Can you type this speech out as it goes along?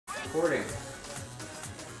recording.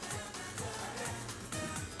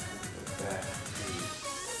 Go back to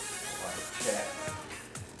live chat.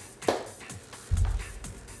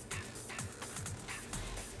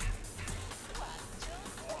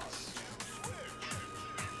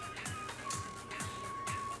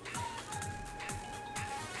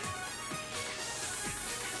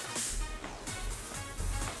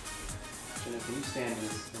 Jenna, can you stand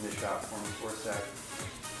in the shot for me for a sec?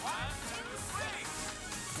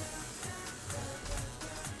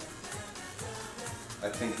 I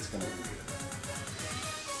think it's going to be good.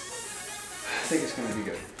 I think it's going to be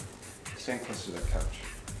good. Stand close to the couch.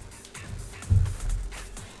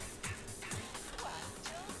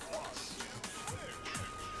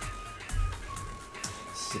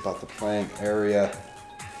 This is about the playing area.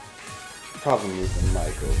 Should probably move the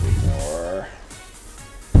mic over more.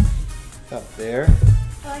 Up there.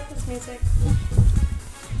 I like this music.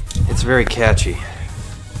 It's very catchy.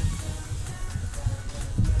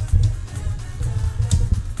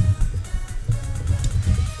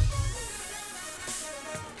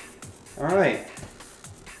 All right.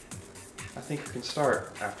 I think we can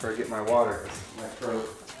start after I get my water in my throat.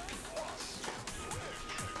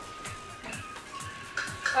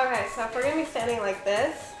 Okay, so if we're gonna be standing like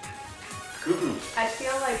this, I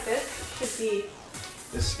feel like this should be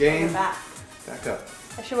This on game. the back. Back up.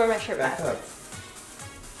 I should wear my shirt Back up. backwards.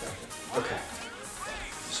 Back up. Okay.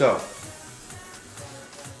 So,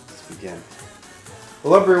 let's begin.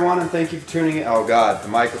 Hello everyone and thank you for tuning in. Oh God, the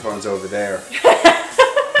microphone's over there.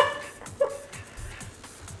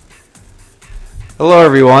 Hello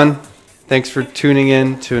everyone. Thanks for tuning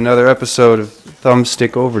in to another episode of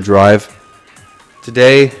Thumbstick Overdrive.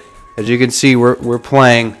 Today, as you can see, we're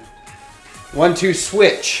playing 1-2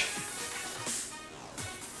 switch.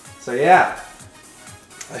 So yeah,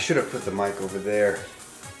 I should have put the mic over there.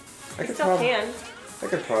 You still can. I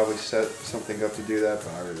could probably set something up to do that,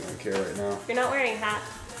 but I really don't care right now. You're not wearing a hat.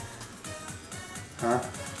 Huh?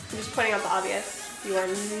 I'm just pointing out the obvious. You are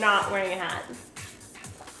not wearing a hat.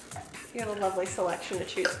 You have a lovely selection to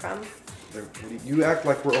choose from. You act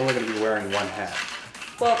like we're only going to be wearing one hat.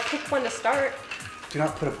 Well, pick one to start. Do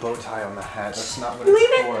not put a bow tie on the hat. That's not what Leave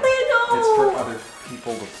it's it, for. no. It's for other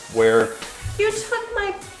people to wear. You took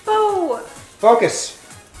my bow. Focus.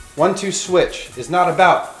 1-2 switch is not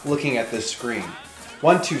about looking at this screen.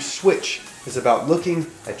 1-2 switch is about looking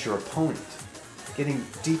at your opponent, getting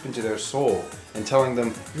deep into their soul, and telling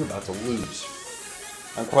them you're about to lose.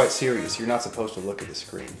 I'm quite serious. You're not supposed to look at the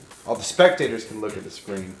screen. All the spectators can look at the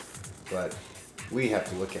screen, but we have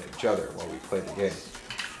to look at each other while we play the game.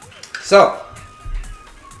 So,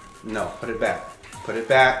 no, put it back. Put it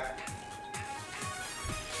back.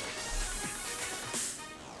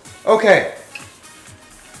 Okay.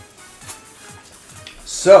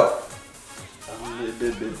 So,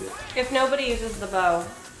 If nobody uses the bow.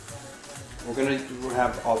 we'll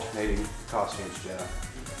have alternating costumes, Jenna.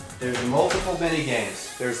 There's multiple mini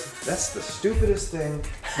games. That's the stupidest thing.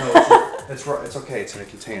 No, it's okay. It's in a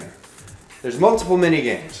container. There's multiple mini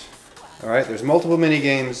games. All right. There's multiple mini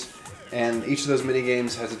games, and each of those mini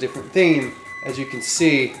games has a different theme, as you can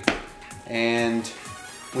see, and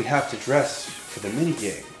we have to dress for the mini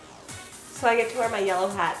game. So I get to wear my yellow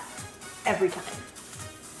hat every time.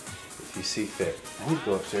 If you see fit. I need to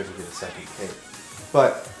go upstairs and get a second cape,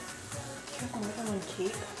 but You have more than one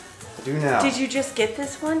cape? I do now. Did you just get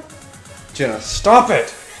this one? Jenna, stop it!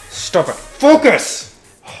 Stop it! Focus!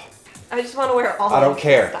 I just want to wear all I don't of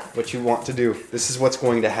care stuff. what you want to do. This is what's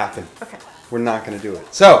going to happen. Okay. We're not going to do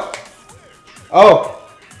it. So, oh!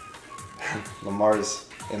 Lamar's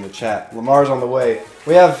in the chat. Lamar's on the way.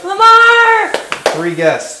 We have Lamar! 3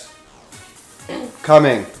 guests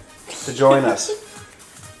coming to join us.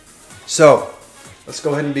 So, let's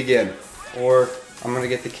go ahead and begin. Or I'm going to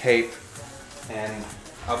get the cape and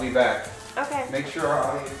I'll be back. Okay. Make sure our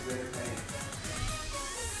audience is entertained.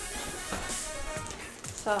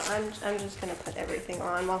 So I'm just gonna put everything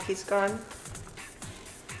on while he's gone.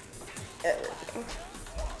 Everything.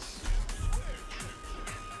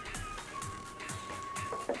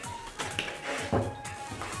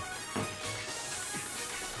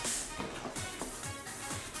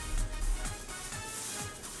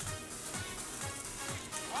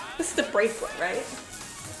 This is the bracelet, right?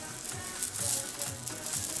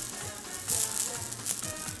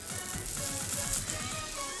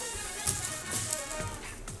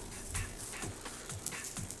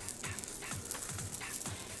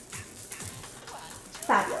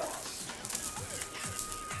 Fabulous.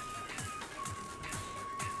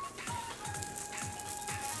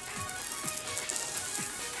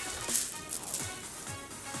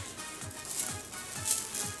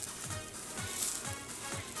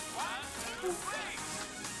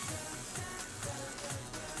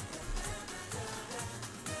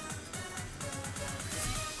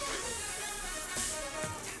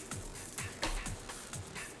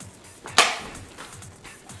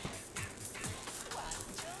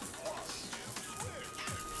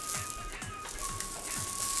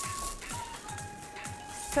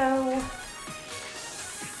 So,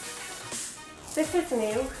 this is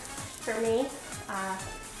new for me,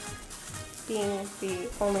 being the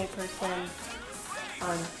only person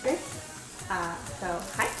on screen. So,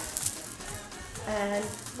 hi, and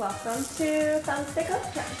welcome to Thumbstick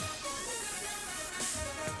Overdrive.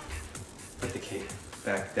 Put the cape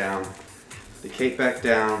back down. The cape back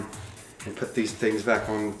down, and put these things back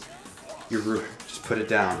on your roof. Just put it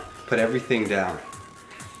down. Put everything down.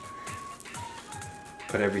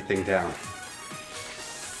 Put everything down.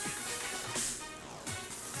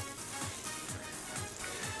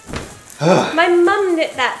 My mom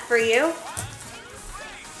knit that for you.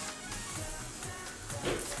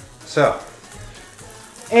 So,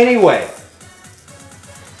 anyway,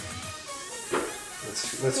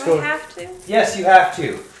 let's Do go. I have to? Yes, you have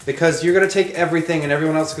to, because you're gonna take everything, and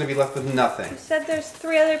everyone else is gonna be left with nothing. You said there's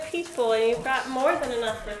 3 other people, and you've got more than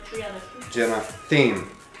enough for 3 other people. Jenna,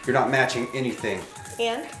 theme. You're not matching anything.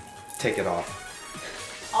 And? Take it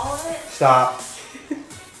off. All of it? Stop.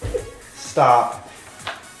 Stop.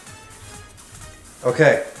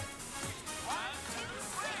 Okay.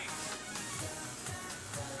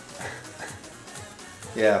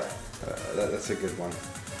 Yeah, that's a good one.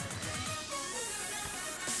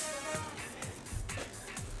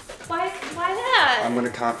 Why that? I'm gonna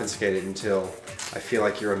confiscate it until I feel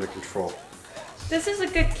like you're under control. This is a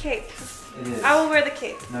good cape. It is. I will wear the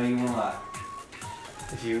cape. No, you will not.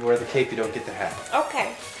 If you wear the cape, you don't get the hat.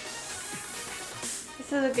 Okay.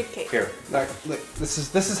 This is a good cape. Here, look, this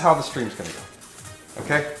is how the stream's gonna go.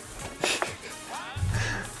 Okay?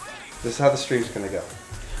 This is how the stream's gonna go.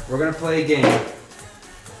 We're gonna play a game.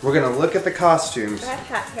 We're gonna look at the costumes. I have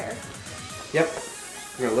hat hair. Yep.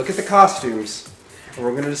 We're gonna look at the costumes, and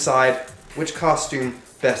we're gonna decide which costume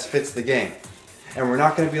best fits the game. And we're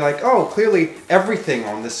not gonna be like, oh, clearly everything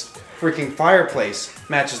on this freaking fireplace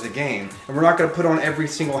matches the game. And we're not gonna put on every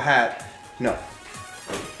single hat. No.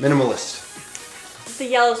 Minimalist. The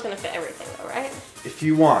yellow's gonna fit everything though, right? If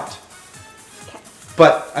you want. Okay.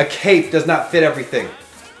 But a cape does not fit everything.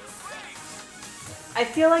 I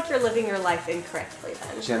feel like you're living your life incorrectly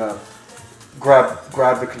then. Jenna,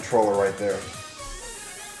 grab the controller right there.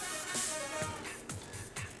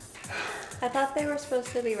 I thought they were supposed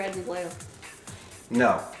to be red and blue.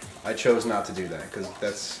 No, I chose not to do that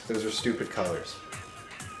because those are stupid colors.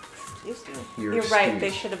 Excuse me. You're You're right, excused.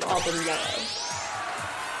 they should have all been yellow.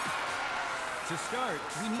 To start,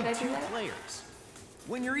 we Did I need do 2 that? players.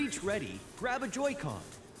 When you're each ready, grab a Joy-Con.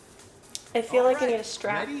 I feel like I Alright, need a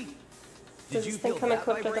strap. Ready? Does Did this you thing feel come that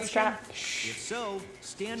equipped with a vibration? strap? If so,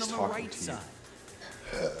 stand He's on the talking right to you.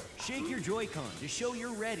 side. Shake your Joy-Con to show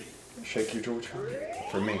you're ready. Shake your George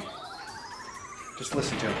for me. Just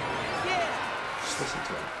listen to him. Yeah! Just listen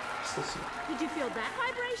to him. Just listen. Did you feel that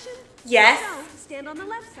vibration? Yes. So, stand on the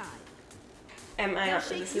left side. Am I Now not?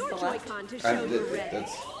 shake This is your the left. Joy-Con to show you're ready.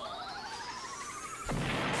 That's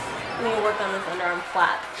I'm gonna work on this underarm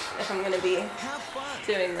flat if I'm gonna be Have fun!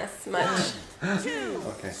 doing this much. 2,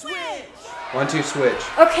 okay. switch! 1, 2, switch.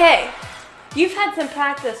 Okay. You've had some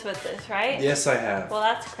practice with this, right? Yes, I have. Well,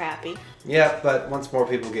 that's crappy. Yeah, but once more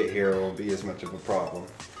people get here, it won't be as much of a problem.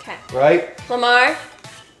 Okay. Right? Lamar?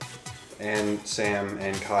 And Sam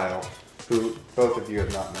and Kyle, who both of you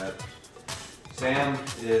have not met. Sam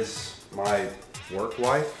is my work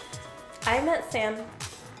wife. I met Sam.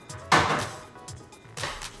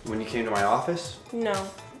 When you came to my office? No.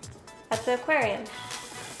 At the aquarium.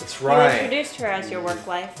 That's You right. introduced her as your work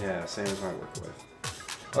wife. Yeah, Sam's my work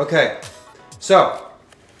wife. Okay, so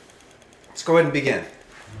let's go ahead and begin.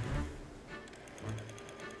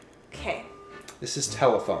 Okay. This is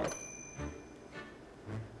telephone.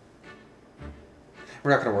 We're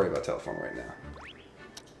not going to worry about telephone right now.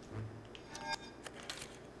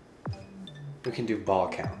 We can do ball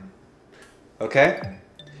count. Okay?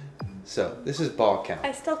 So, this is ball count.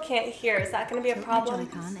 I still can't hear. Is that going to be a Tilt problem? your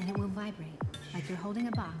Joy-Con and it will vibrate, like you're holding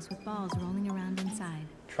a box with balls rolling around inside.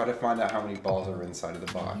 Try to find out how many balls are inside of the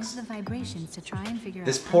Use box. the vibrations to try and figure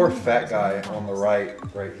This out how poor many fat balls are in guy on the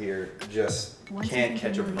balls. right here, just Once you can't think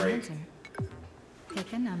catch you a know the break. answer,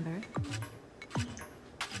 pick a number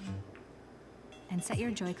and set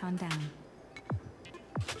your Joy-Con down.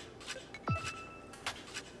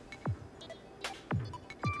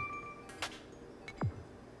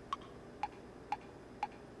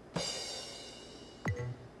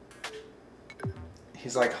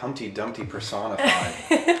 He's like Humpty Dumpty personified.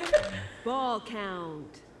 Ball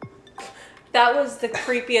count. That was the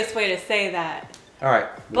creepiest way to say that. Alright.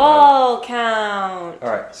 Ball count.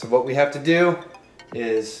 Alright, so what we have to do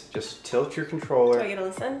is just tilt your Do controller. I get to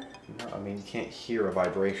listen? No, I mean, you can't hear a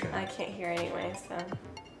vibration. I can't hear anyway, so.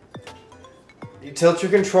 You tilt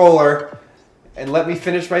your controller, and let me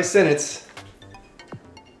finish my sentence.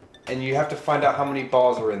 And you have to find out how many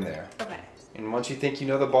balls are in there. Okay. And once you think you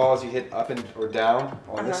know the balls, you hit up and or down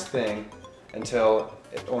on this thing until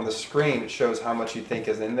on the screen it shows how much you think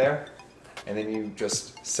is in there, and then you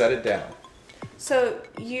just set it down. So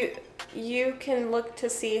you can look to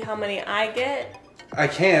see how many I get. I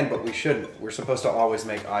can, but we shouldn't. We're supposed to always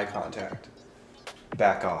make eye contact.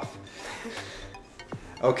 Back off.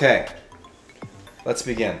 Okay. Let's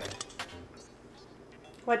begin.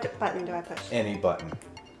 What button do I push? Any button.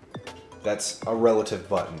 That's a relative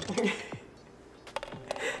button.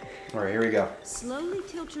 All right, here we go. Slowly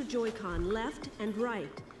tilt your Joy-Con left and right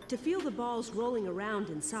to feel the balls rolling around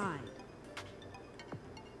inside.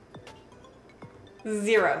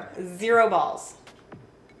 0. 0 balls.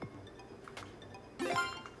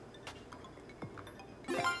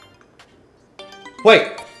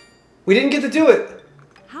 Wait! We didn't get to do it!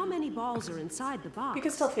 How many balls are inside the box? You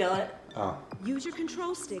can still feel it. Oh. Use your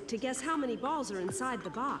control stick to guess how many balls are inside the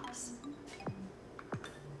box.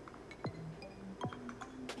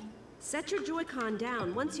 Set your Joy-Con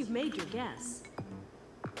down once you've made your guess.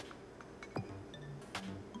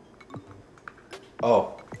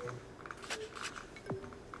 Oh.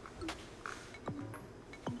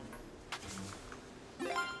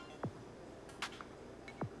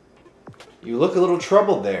 You look a little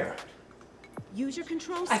troubled there. Use your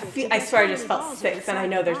control I stick. feel. to I guess swear I how just many felt balls are 6, and I inside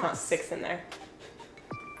know the there's not box. 6 in there.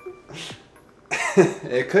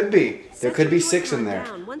 It could be. There Set could your be 6 in Joy-Con there.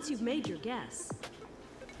 down once you've made your guess.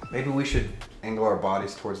 Maybe we should angle our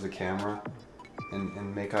bodies towards the camera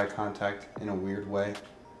and make eye contact in a weird way.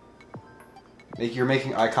 You're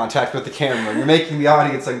making eye contact with the camera. You're making the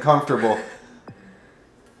audience uncomfortable.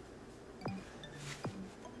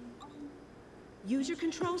 Use your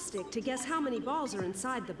control stick to guess how many balls are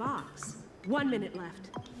inside the box. 1 minute left.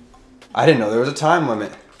 I didn't know there was a time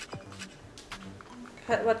limit.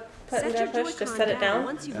 What button Set do I your push? Just Joy-Con set it down?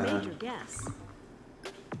 once you've made your guess.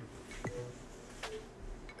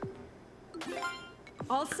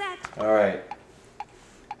 All set. All right.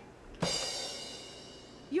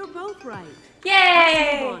 You're both right. Move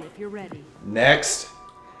Yay! on if you're ready. Next.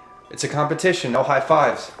 It's a competition. No high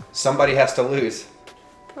fives. Somebody has to lose.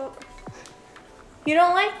 Well, you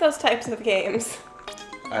don't like those types of games.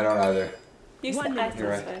 I don't either. You One said I minute. said You're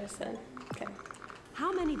that's right. what I said. Okay.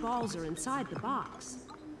 How many balls are inside the box?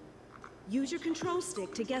 Use your control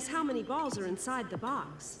stick to guess how many balls are inside the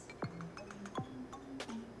box.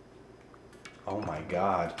 Oh my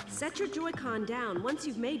God. Set your Joy-Con down once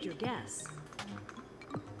you've made your guess.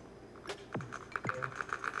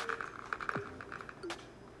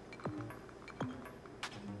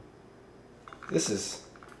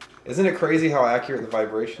 Isn't it crazy how accurate the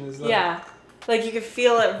vibration is though? Yeah. Like you could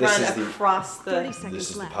feel it This run is the- across 30 the. seconds This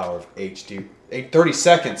is the left. power of HD. 30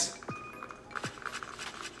 seconds.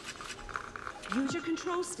 Use your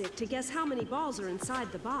control stick to guess how many balls are inside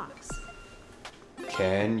the box.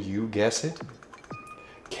 Can you guess it?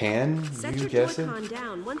 Can Set you your guess it? Joy-Con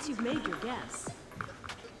down once you've made your guess.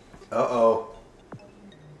 Uh-oh.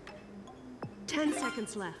 10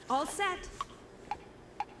 seconds left. All set.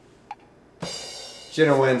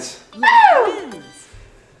 Jenna wins. Wins.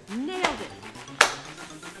 Nailed it.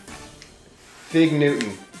 Big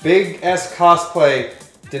Newton. Big S cosplay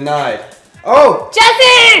denied. Oh!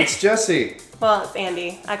 Jesse! It's Jesse. Well, it's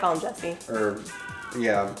Andy. I call him Jesse. Or,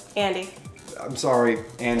 yeah. Andy. I'm sorry,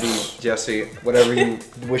 Andy, Jesse, whatever you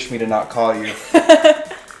wish me to not call you.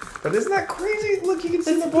 But isn't that crazy? Look, you can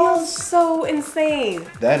see the Feels balls. so insane.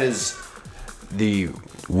 That is the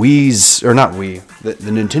Wii's, or not Wii, the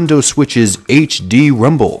Nintendo Switch's HD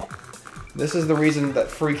Rumble. This is the reason that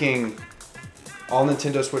freaking all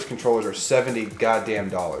Nintendo Switch controllers are $70 goddamn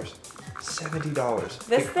dollars. $70.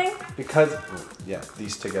 This thing? Because, yeah,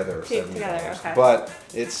 these together are $70. Together, okay. But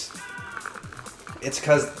it's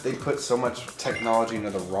because they put so much technology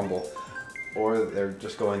into the Rumble. Or they're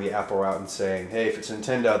just going the Apple route and saying, hey, if it's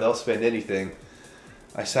Nintendo, they'll spend anything.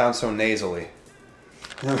 I sound so nasally.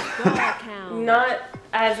 Ball count. Not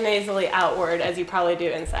as nasally outward as you probably do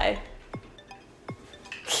inside.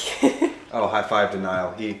 Oh, high five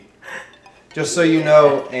denial. Just so you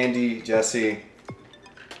know, Andy, Jesse,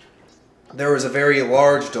 there was a very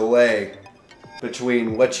large delay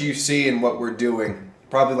between what you see and what we're doing.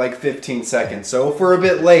 Probably like 15 seconds. So if we're a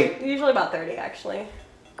bit late. Usually about 30, actually.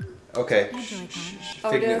 Okay. Hi, Joy-Con.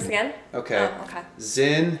 Oh, we're doing this again? Okay. Oh, okay.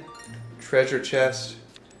 Zen, treasure chest.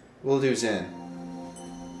 We'll do Zen.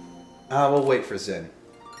 We'll wait for Zen.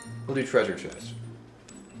 We'll do treasure chest.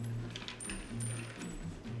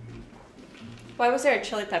 Why was there a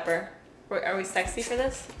chili pepper? Are we sexy for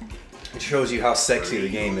this? It shows you how sexy the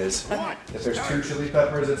game is. Okay. If there's 2 chili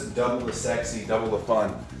peppers, it's double the sexy, double the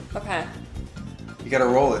fun. Okay. You gotta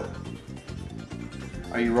roll it.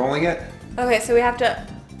 Are you rolling it? Okay, so we have to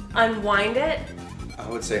unwind it? I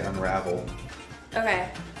would say unravel. Okay.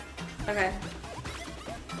 Okay.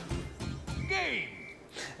 Game.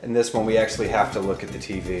 In this one, we actually have to look at the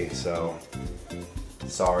TV, so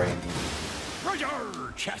sorry.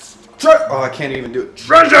 Treasure chest. Oh, I can't even do it.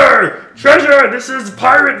 Treasure! Treasure! This is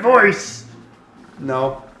pirate voice!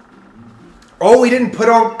 No. Oh, we didn't put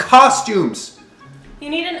on costumes! You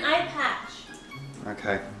need an eye patch.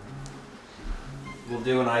 Okay. We'll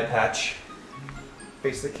do an eye patch.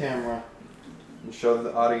 Face the camera and show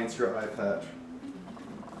the audience your eye patch.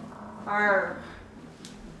 Arr.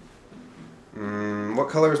 What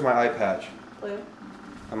color is my eye patch? Blue.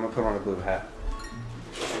 I'm gonna put on a blue hat.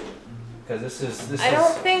 Because this is. I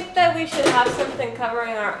don't think that we should have something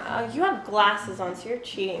covering our. You have glasses on, so you're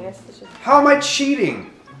cheating. This is just. How am I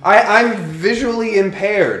cheating? I'm visually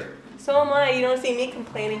impaired. So am I. You don't see me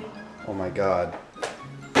complaining. Oh my god.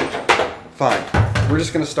 Fine. We're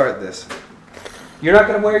just gonna start this. You're not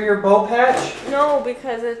gonna wear your bow patch? No,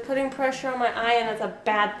 because it's putting pressure on my eye, and that's a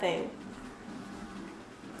bad thing.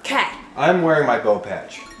 Okay. I'm wearing my bow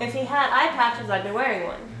patch. If he had eye patches, I'd be wearing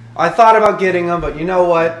one. I thought about getting them, but you know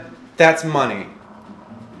what? That's money.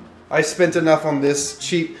 I spent enough on this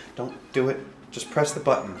cheap. Don't do it. Just press the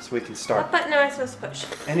button so we can start. What button am I supposed to push?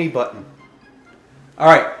 Any button. All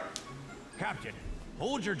right. Captain,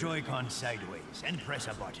 hold your Joy-Con sideways and press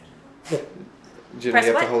a button. Jimmy, Press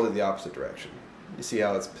you have what? to hold it the opposite direction. You see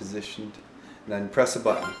how it's positioned? And then press a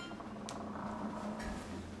button.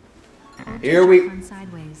 Here we... On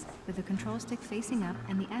sideways, with the control stick facing up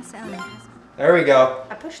and the SL and S. There we go.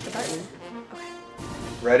 I pushed the button.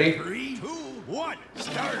 Ready? 3, 2, 1,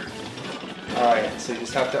 start. Alright, so you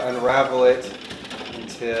just have to unravel it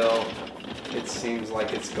until it seems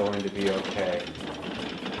like it's going to be okay.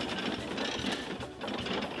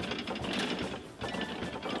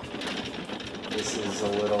 This is a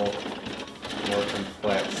little more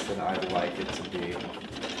complex than I'd like it to be.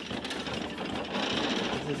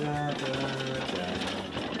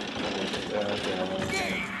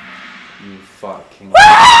 You fucking...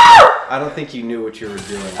 I don't think you knew what you were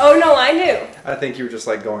doing. Oh no, I knew. I think you were just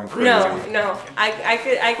like going crazy. No,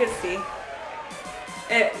 I could see.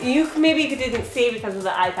 You maybe didn't see because of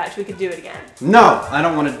the eye patch. We could do it again. No, I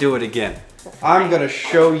don't want to do it again. I'm gonna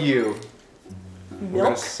show you. We're gonna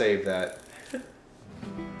Milk. save that.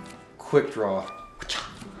 Quick draw.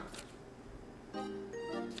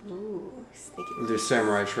 Ooh, sneaky. We'll do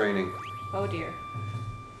samurai training. Oh dear.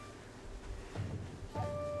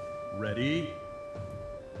 Ready?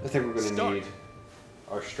 I think we're gonna Start. need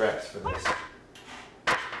our straps for this.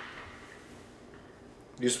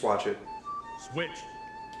 You just watch it. Switch.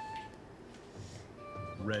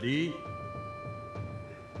 Ready?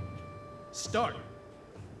 Start.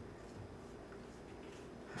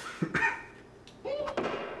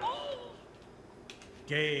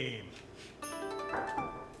 Game.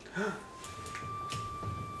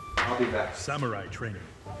 I'll be back. Samurai training.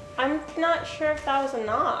 I'm not sure if that was a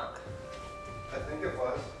knock. I think it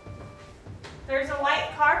was. There's a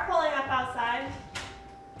white car pulling up outside.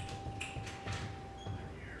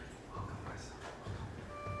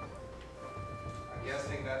 I'm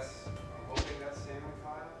guessing I'm hoping that's Sam and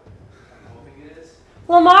Kyle. I'm hoping it is.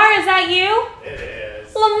 Lamar, is that you? It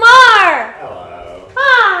is. Lamar! Hello.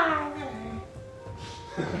 Hi!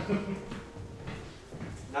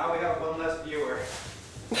 Now we have one less viewer.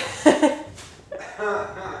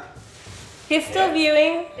 He's still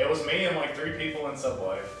viewing. It was me and like 3 people in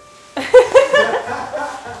Subway. I'm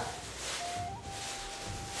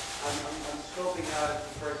scoping out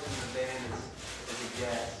if the person in the band is a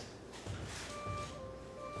guest.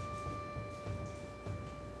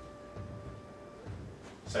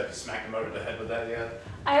 So have you smacked him over the head with that yet?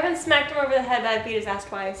 I haven't smacked him over the head, but I beat his ass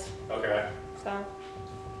twice. Okay. So.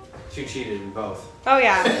 She cheated in both. Oh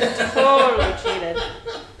yeah, totally cheated.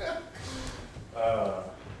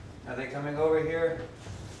 Are they coming over here?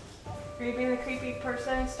 Are you being the creepy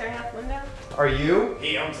person staring out the window? Are you?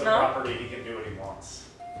 He owns the No. property, he can do what he wants.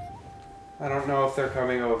 I don't know if they're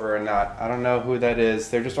coming over or not. I don't know who that is.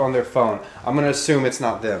 They're just on their phone. I'm gonna assume it's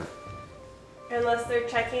not them. Unless they're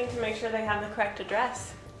checking to make sure they have the correct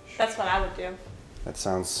address. That's what I would do. That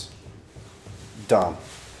sounds dumb.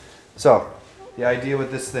 So, the idea with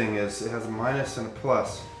this thing is it has a minus and a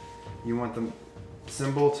plus. You want the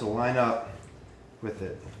symbol to line up with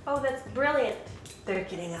it. Oh, that's brilliant. They're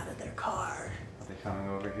getting out of their car. Are they coming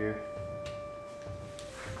over here?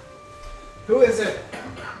 Who is it?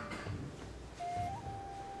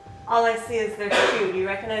 All I see is their shoe. Do you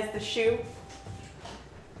recognize the shoe?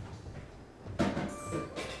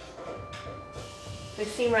 They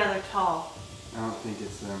seem rather tall. I don't think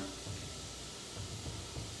it's them.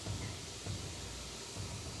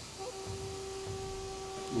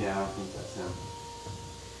 Yeah, I don't think that's him.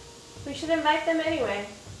 We should invite them anyway.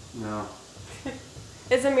 No.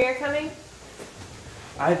 Is Amir coming?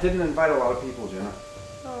 I didn't invite a lot of people, Jenna.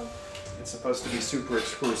 Oh, It's supposed to be super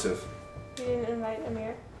exclusive. you didn't invite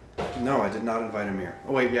Amir? No, I did not invite Amir.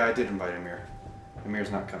 Oh wait, yeah, I did invite Amir.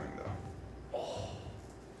 Amir's not coming though.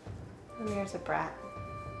 Amir's a brat.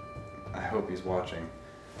 I hope he's watching.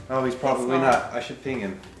 Oh, he's probably not. I should ping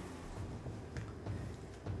him.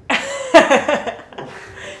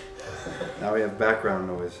 Now we have background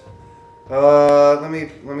noise. Let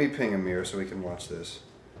me ping Amir so we can watch this,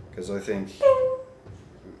 because I think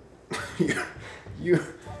you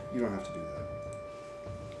don't have to do that.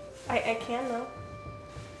 I can though,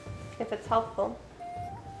 if it's helpful.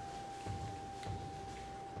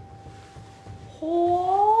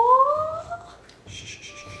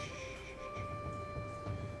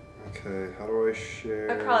 Okay, how do I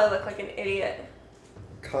share? I probably look like an idiot.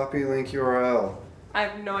 Copy link URL. I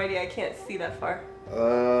have no idea. I can't see that far.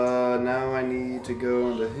 Now I need to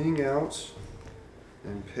go into Hangouts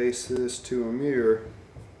and paste this to Amir.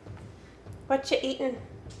 What you eating?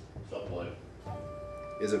 Subway.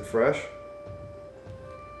 Is it fresh?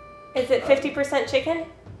 Is it 50% chicken?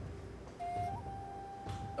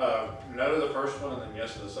 No to the first one and then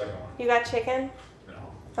yes to the second one. You got chicken?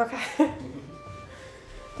 No. Okay.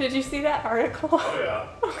 Did you see that article? Oh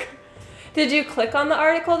yeah. Okay. Did you click on the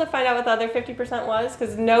article to find out what the other 50% was?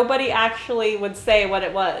 Because nobody actually would say what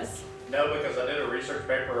it was. No, because I did a research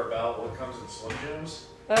paper about what comes in Slim Jims.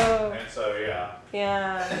 Oh. And so, yeah.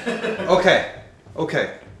 Yeah.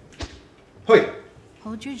 Okay. Hoi!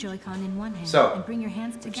 Hold your Joy-Con in one hand So, and bring your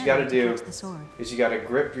hands what you together gotta to do catch the sword. is you gotta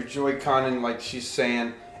grip your Joy-Con in like she's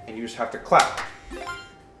saying, and you just have to clap.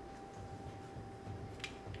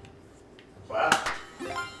 Wow.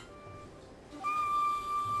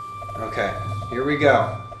 Okay, here we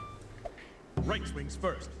go. Right swings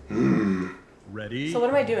first. Ready? So what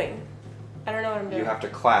am I doing? I don't know what I'm doing. You have to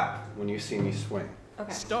clap when you see me swing.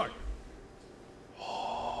 Okay. Start.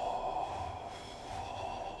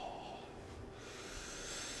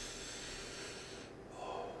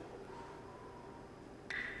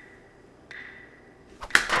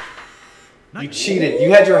 You cheated.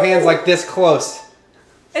 You had your hands like this close.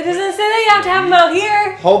 It doesn't say that you have to have them out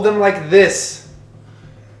here. Hold them like this.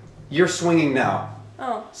 You're swinging now.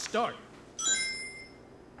 Oh. Start.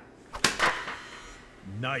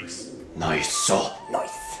 Nice. Nice.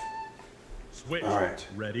 Nice. Switch. All right.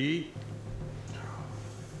 Ready?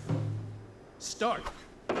 Start.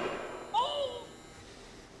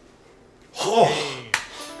 Oh.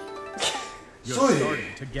 You're Sorry. starting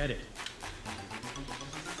to get it.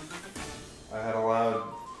 I had a loud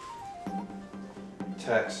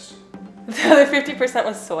text. The other 50%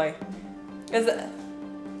 was soy. Is it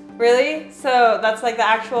really? So that's like the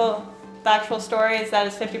actual story is that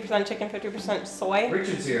it's 50% chicken, 50% soy.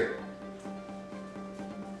 Richard's here.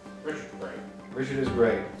 Richard's great. Richard is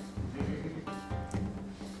great.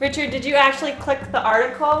 Richard, did you actually click the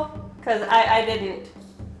article? Because I didn't.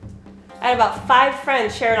 I had about 5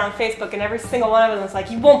 friends share it on Facebook, and every single one of them was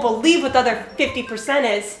like, "You won't believe what the other 50%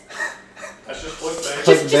 is." That's just clickbait.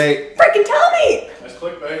 Just Clickbait. freaking tell me! That's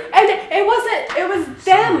clickbait. And it wasn't. It was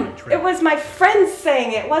them. It was my friends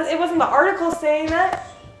saying it. It wasn't the article saying that.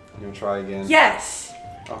 You gonna try again? Yes.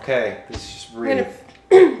 Okay, let's just I'm breathe.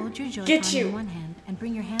 gonna Hold your Joy-Con Get you. in one hand and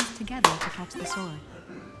bring your hands together to catch the sword.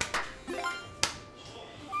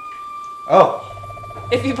 Oh,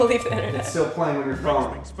 if you believe the internet. it's still playing on your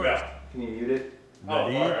phone. Swings first. Yeah. Can you mute it? Oh,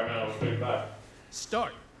 Ready? sorry. I was moving back.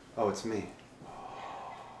 Start. Oh, it's me.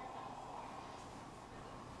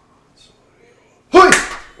 Hoi!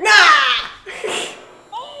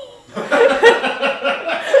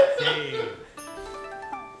 Hey.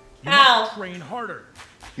 You Ow. must train harder.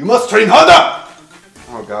 You must train harder!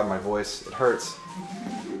 Oh god, my voice. It hurts.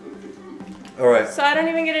 Alright. So I don't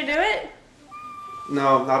even get to do it?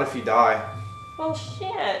 No, not if you die. Well,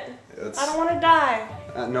 shit. It's, I don't want to die.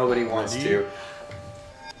 nobody wants to.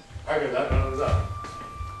 I give that none of that.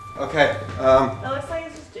 Okay, That looks like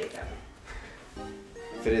it's just Jacob.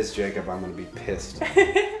 if it is Jacob, I'm gonna be pissed.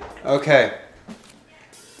 Okay.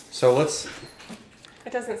 So let's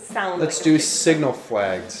It doesn't sound do like Jacob. signal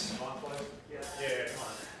flags. Yeah, come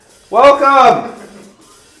on. Welcome!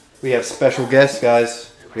 We have special guests,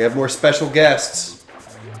 guys. We have more special guests.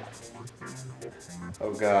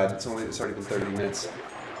 Oh god, it's already been 30 minutes.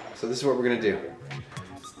 So this is what we're gonna do.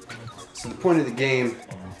 So the point of the game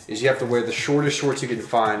is you have to wear the shortest shorts you can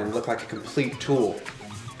find and look like a complete tool.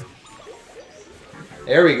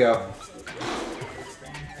 There we go.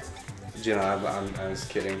 Jenna, I was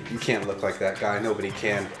kidding. You can't look like that guy. Nobody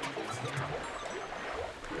can.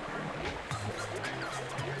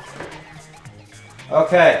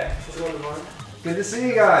 Okay. Good to see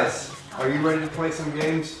you guys. Are you ready to play some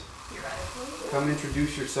games? Come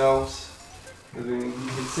introduce yourselves. You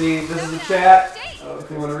can see this is the chat. If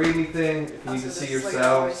you want to read anything, if you need to see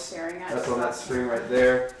yourselves, that's on that screen right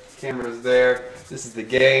there. Camera's there. This is the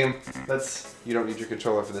game. You don't need your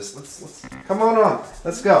controller for this. Let's come on.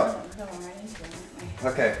 Let's go.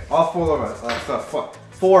 Okay, all four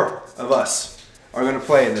of us are going to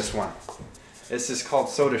play in this one. This is called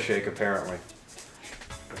Soda Shake, apparently.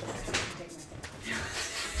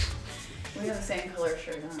 We have the same color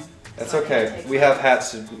shirt on. That's okay. We have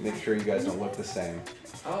hats to make sure you guys don't look the same.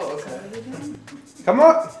 Oh, okay. Come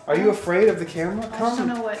on! Are you afraid of the camera? just don't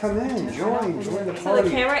know what Come in, to do. join the So party. the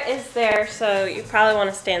camera is there, so you probably want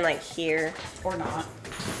to stand like here. Or not.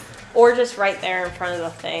 Or just right there in front of the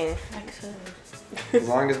thing. I could. As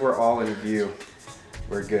long as we're all in view,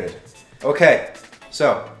 we're good. Okay,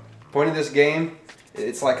 so, point of this game,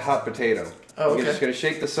 it's like hot potato. Oh, okay. You're just gonna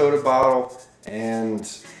shake the soda bottle and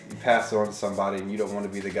you pass it on to somebody, and you don't want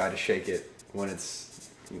to be the guy to shake it when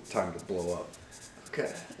it's time to blow up.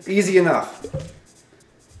 Okay. Easy enough. Is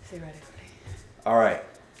he ready? All right.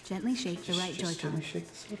 Gently shake the right Just Joy-Con. gently shake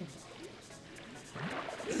the soda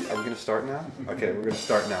bottle. Are we gonna start now? Okay, we're gonna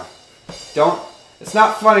start now. It's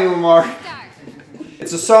not funny, Lamar.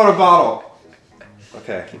 It's a soda bottle.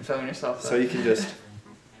 Okay. Keep telling yourself that. So you can just.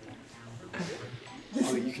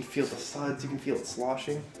 Oh, you can feel the suds. You can feel it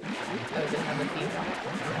sloshing. Oh, didn't have the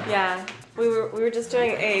feedback. Yeah, we were just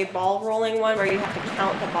doing a ball rolling one where you have to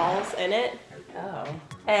count the balls in it, Oh.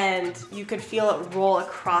 and you could feel it roll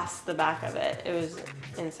across the back of it. It was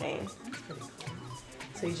insane.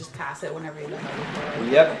 So you just pass it whenever you know how to do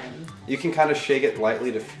it. Yep. You can kind of shake it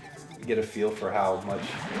lightly to get a feel for how much.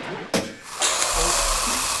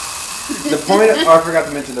 The point. I forgot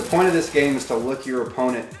to mention. The point of this game is to look your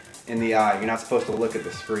opponent in the eye. You're not supposed to look at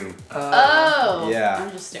the screen. Oh. Yeah.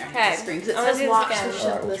 I'm just staring Okay, at the screen because it I'm gonna says do this watch again. the All show.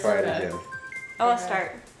 right, we'll try it again. I want to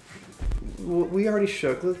start. We already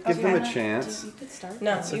shook. Let's give them a chance. You could start.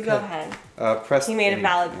 No, That's you okay. go ahead. Press. He made a any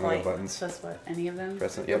valid one of the point. Buttons. So that's what? Any of them?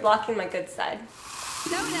 Press it. You're Yep. blocking my good side.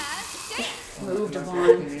 Moved on.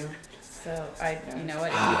 So you know what?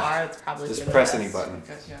 If you are, it's probably Just good press for any us. button.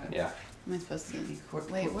 Gotcha. Yeah. Am I supposed to?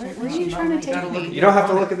 Wait, where Gently are you shake trying the to right take Joy-Con. me? You don't have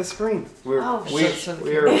to look at the screen. We're Oh,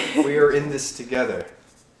 we are in this together.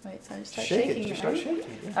 Wait, so I just start Shake shaking it. Just it, start right?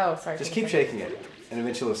 shaking it. Oh, sorry. Just take keep a second. shaking it, and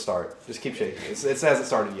eventually it'll start. Just keep shaking it. It hasn't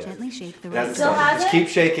started yet. Gently shake the It right hasn't Still started. has Just it? keep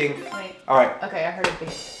shaking. Wait. All right. Okay, I heard a big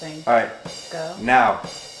thing. All right. Go. Now,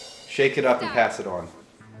 shake it up and pass it on.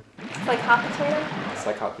 It's like hot potato. It's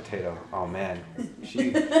like hot potato. Oh man.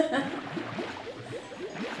 She.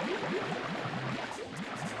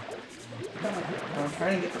 I'm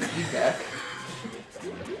trying to get the feedback.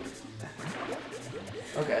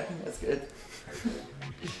 Okay, I think that's good.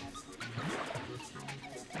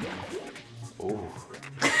 Ooh.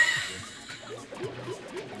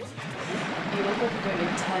 You look like you're doing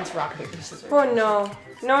intense rock, paper, scissors. Oh no.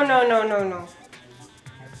 No, no, no, no, no.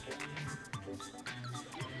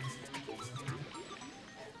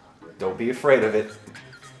 Don't be afraid of it.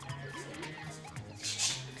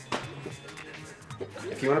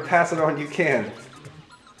 If you want to pass it on, you can.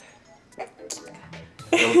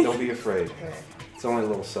 Don't be afraid. It's only a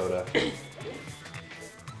little soda.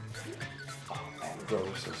 Oh man, the girls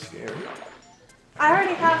are so scared. I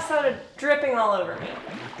already have soda dripping all over me.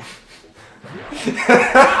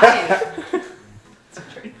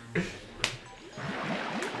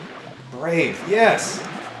 Brave, yes.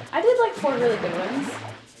 I did like 4 really good ones.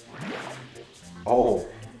 Oh,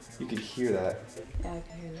 you could hear that. Yeah, I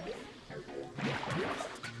can hear that.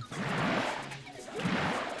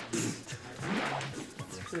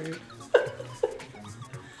 It's rude.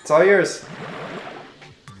 It's all yours.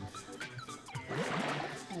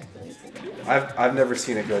 I've never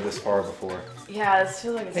seen it go this far before. Yeah, this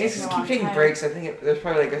feels like I it's think taking it's just a keep long taking time. breaks. I think there's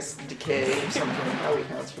probably like a decay or something. How we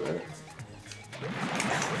counts for it.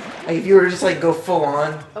 Like if you were to just like go full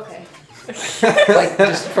on, Okay. like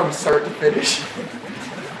just from start to finish.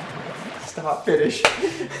 Stop, finish.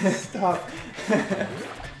 Stop.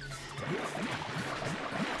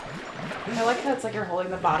 I like how it's like you're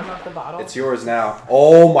holding the bottom of the bottle. It's yours now.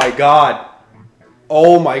 Oh my god.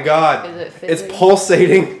 Oh my god. Is it It's fizzing?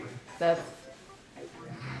 pulsating. That's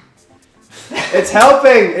It's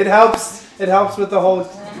helping. It helps. It helps with the whole,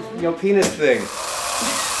 penis thing.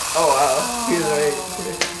 Oh wow. He's right.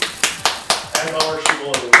 And lower she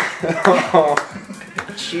blows.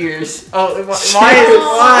 Cheers. Oh,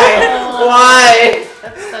 why?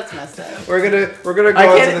 That's messed up. We're gonna go I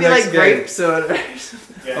on to can't the be next like game. grape soda.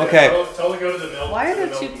 Yeah, Okay. Totally go to the milk. Why are to the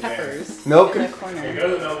there two milk and peppers Milk? in the game. corner? Yeah, go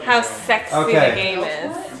to the milk. How and sexy Okay. the game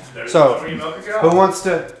is. There's So, how many milk a cow? Who wants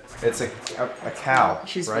to? It's a cow,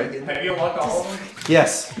 She's right? vegan. Have you unlocked all of them?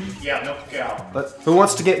 Yes. Yeah, milk a cow. But who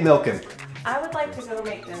wants to get milking? I would like to go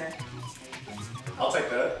make dinner. I'll take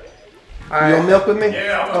that. You'll milk with me?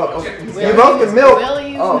 Yeah, I'll take You both can milk. Will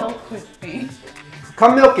you Oh. milk with me?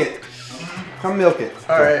 Come milk it. Come milk it.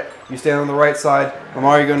 All right. You stand on the right side.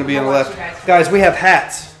 Lamar, you're going to be on the I'll watch left. you guys. Guys, we have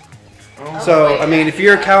hats. So, wait, I mean, if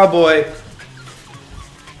you're a cowboy,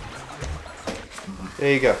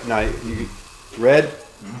 there you go. Now, you red.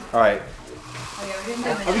 All right.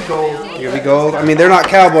 I'll be gold. Here we go. I mean, they're not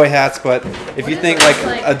cowboy hats, but if you think like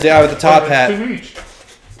a guy with a top hat.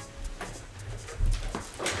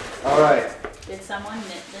 All right. Did someone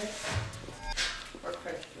knit this? Or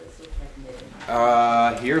Chris was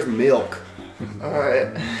knitting? Here's milk. All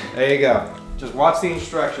right. There you go. Just watch the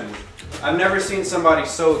instructions. I've never seen somebody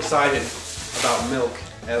so excited about milk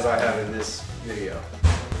as I have in this video.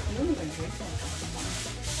 You don't even drink it.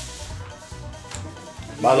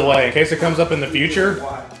 By the way, in case it comes up in the future,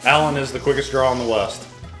 Alan is the quickest draw on the West.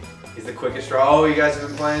 He's the quickest draw. Oh, you guys have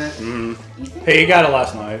been playing it? Hey, he got it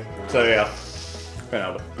last night. So yeah. Can't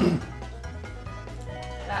help it.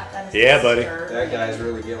 That is Yeah, buddy. disturbing. That guy's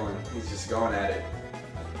really going. He's just going at it.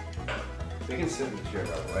 We can sit in the chair,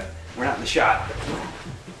 by the way. We're not in the shot.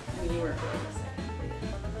 I mean, you were for a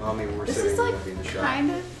second. Well, I mean, we're This sitting is like in the shot.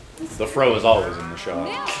 kind of. The fro is always in the shot.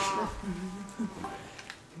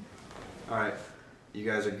 All right. You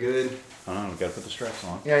guys are good. I don't know, we gotta put the straps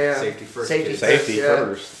on. Yeah. Safety first, Safety kids. Safety yeah.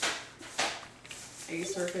 first. I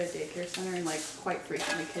used to work at a daycare center, and like quite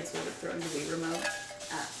frequently, kids would have thrown the Wii remote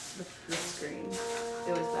at the screen.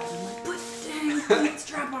 It was bad. I'm like, put the dang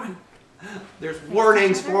strap on. There's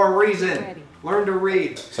warnings for a reason. Learn to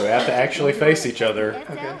read. So we have to actually face each other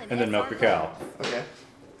Okay. and then milk a cow. Okay.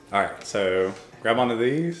 Alright, so grab onto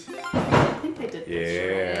these. I think they did.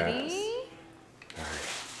 Yeah.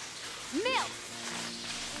 Milk.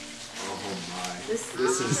 Oh my. This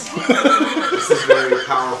This is very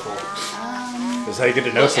powerful. This is how you get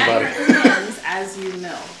to know somebody. At your hands as you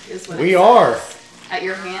milk is what. We it are. says. At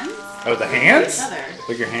your hands. Oh, the hands? Each other. Look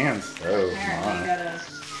at your hands. Oh, Apparently, you my. gotta.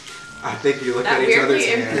 I think you look That at each other's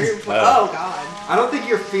weirdly hands. improved. Oh. Oh God. I don't think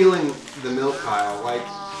you're feeling the milk pile. Like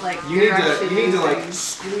Like you need you're to actually like moving.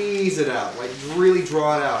 squeeze it out. Like really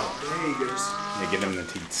draw it out. There you go. Just, Yeah, get him the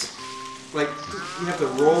teats. like you have to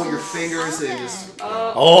roll your fingers and just. Did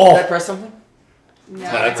I Oh! press something? No,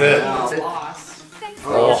 That's it. it's lost.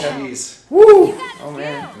 Oh Oh. jeez. Woo! Oh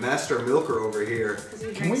man. Master Milker over here.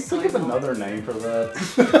 Can we think of another name for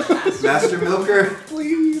that? Master Milker,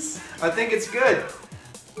 please. I think it's good.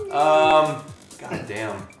 God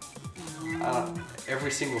damn.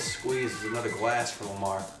 Every single squeeze is another glass for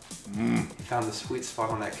Lamar. He found the sweet spot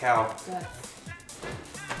on that cow.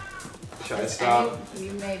 Should I stop?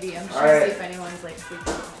 You maybe. I'm All trying to right. see if anyone's like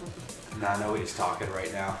sleeping. Nah, nobody's talking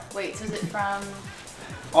right now. Wait, so is it from?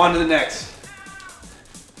 On to the next.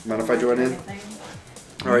 Mind if I join in? anything?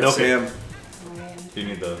 All right, Milk it. Sam. I mean, Do you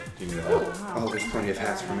need the hat? Oh, there's plenty of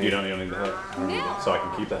hats for me. You don't need the hat? So I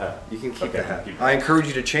can keep the hat. You can keep Okay, the hat. keep it. I encourage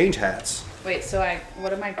you to change hats. Wait, so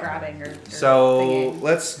what am I grabbing or So thinking?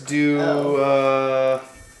 let's do.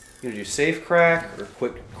 You gonna do safe crack or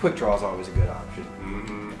quick draw is always a good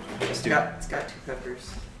option. Let's It's do. got 2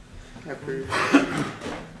 peppers. Peppers.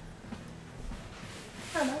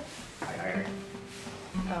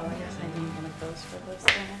 Oh, I guess I need one of those for this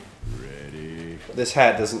thing. This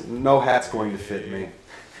hat doesn't. No hat's going to fit me.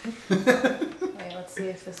 Wait, let's see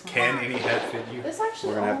if this one. Can any hat fit you? This actually.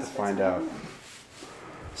 We're gonna have to almost find fits out. me.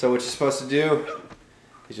 So what you're supposed to do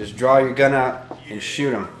is just draw your gun out and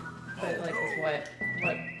shoot him. But like with what?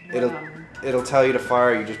 What? It'll tell you to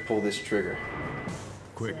fire. You just pull this trigger.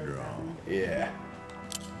 Quick draw. Yeah.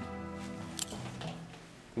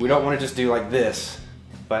 We don't want to just do like this,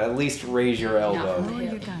 but at least raise your elbow. Lower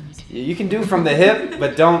your guns. You can do from the hip,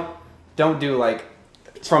 but don't do like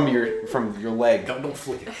from your leg. Don't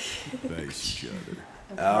flick it. Face each other.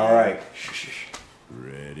 All right. Shh, shh, shh.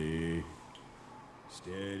 Ready.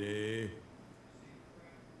 Steady.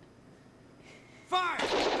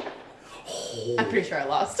 I'm pretty sure I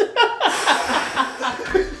lost.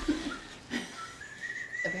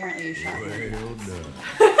 Apparently you shot me. Well done.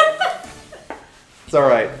 It's all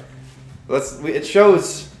right. It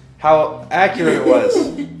shows how accurate it was.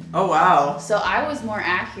 Oh wow. So I was more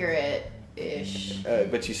accurate Ish.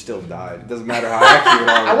 But you still died. It doesn't matter how accurate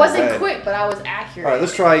you are. I wasn't quick, but I was accurate. All right,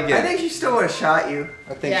 let's try again. I think she still would have shot you.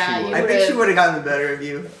 I think Yeah, she you would. I think she would have gotten the better of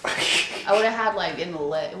you. I would have had like in the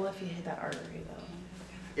leg. Well, if you hit that artery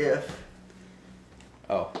though. If.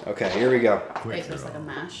 Oh, okay. Here we go. Wait, so it's like a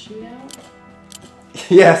mass shootout?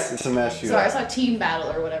 Yes, it's a mass shootout. Sorry, I saw team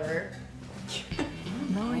battle or whatever.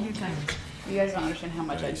 Lower your guns. You guys don't understand how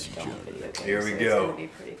much I just don't video games. Here we so go. It's gonna be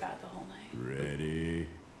pretty bad the whole night. Ready.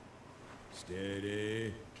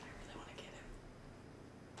 Steady. I really want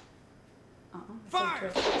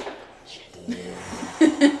to get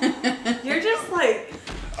him. You're just like,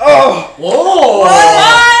 Oh! Whoa!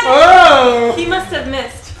 what? Oh! He must have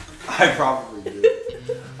missed. I probably did.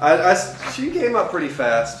 She came up pretty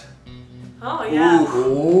fast. Oh yeah.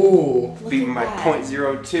 Ooh. Look Beating at my that.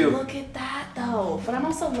 .02. Look at that though. But I'm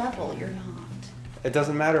also level. You're not. It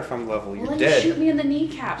doesn't matter if I'm level. You're Well, then dead. you shoot me in the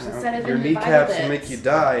kneecaps You know, instead of your in the kneecaps Bible will make bits. you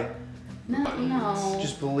die. No.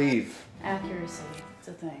 Just believe. Accuracy. It's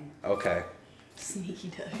a thing. Okay. Sneaky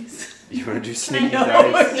dice. You want to do I sneaky know.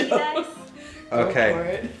 dice? Sneaky dice. Go for Okay.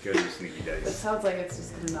 it. Go to sneaky It dice. sounds like it's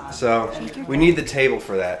just gonna not. So we need the table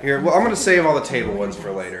for that. Here, well, I'm gonna save all the table ones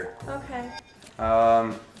for later. Okay.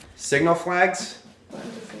 Signal flags.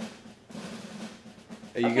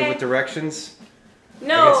 Are you good Okay. with directions? I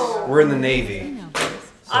No. guess we're in the Navy. Signal,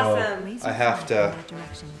 please. Awesome. Laser I have fire to- in that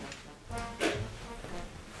direction.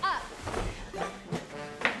 Up.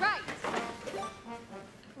 Right.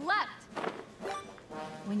 Left.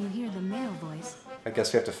 When you hear the male voice, I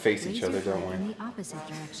guess we have to face raise each your other, flag don't we? in the opposite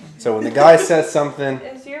direction. So when the guy says something,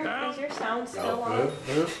 Is your sound still on?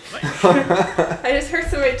 Good. I just heard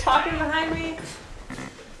somebody talking behind me.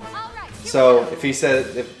 All right. so if he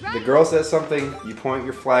says, if the girl says something, you point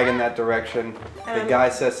your flag in that direction. The guy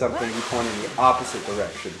says something, you point in the opposite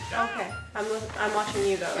direction. Okay. I'm watching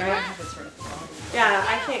you though, I right? have to turn up the volume. Yeah.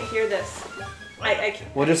 I can't hear this. I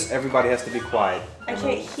can't. Well, just everybody has to be quiet. I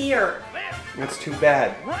can't hear. That's too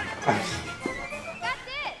bad. That's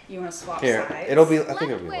it. You want to swap Here, sides? it'll be. I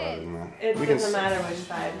think it'll be louder than that. It We can doesn't matter which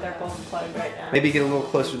side. They're both plugged right now. maybe get a little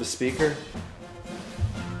closer to the speaker.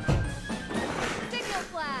 Signal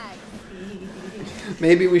flag.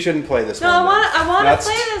 Maybe we shouldn't play this No, one. I want to That's-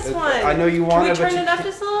 play this one. I know you Can want we it, but turn you it up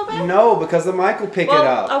just a little bit? No, because the mic will pick it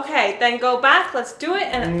up. Okay, then go back. Let's do it.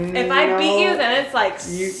 And if I beat you, No. then it's like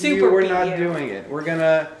super We're beat not you. doing it. We're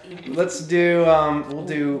gonna. Let's do. We'll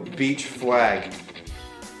do beach flag.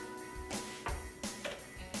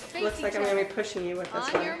 Face Looks like each I'm gonna be other. pushing you with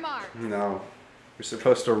this On your one. mark. No, we're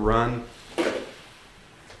supposed to run.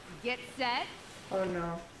 Get set. Oh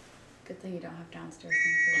no. Good thing you don't have downstairs.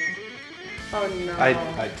 Oh no. I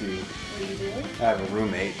do. What do you do? I have a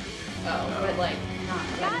roommate. Oh, but like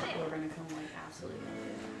not. Got it. We're gonna come like absolutely.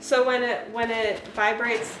 nothing. So when it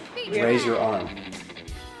vibrates, we Raise your arm.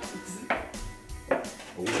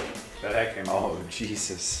 Ooh, that heck came off. Oh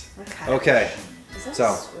Jesus. Okay. Okay. Is that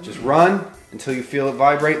So swimming? just run until you feel it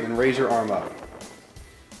vibrate, and then raise your arm up.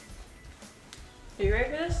 Are you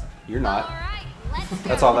ready for this? You're All not. right. Let's go.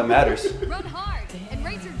 That's all that matters. Run hard and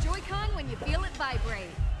raise your Joy-Con when you feel it vibrate.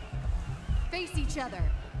 Face each other.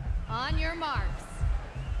 On your marks.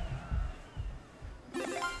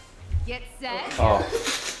 Get set. Oh.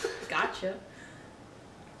 Gotcha.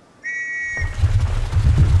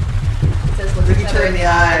 It says look Look each each other other in the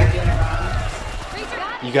eye. Doing it wrong.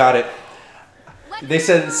 Raise your You got it. Let's They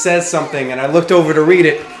said it says something, and I looked over to read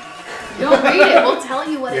it. Don't read it. We'll tell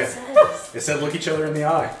you what Yeah. it says. It said look each other in the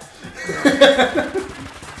eye.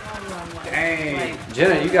 Dang.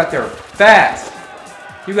 Jenna, you got there fast.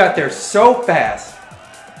 You got there so fast.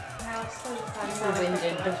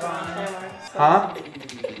 Winded Devon. Huh?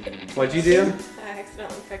 What'd you do? I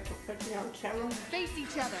accidentally picked you on camera. face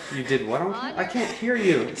each other. You did what? I can't hear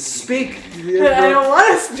you. Speak. I don't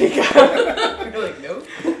want to speak up. You're like, nope.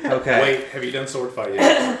 Okay. Wait, have you done sword fight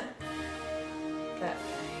yet? That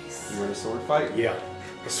face. You want a sword fight? Yeah.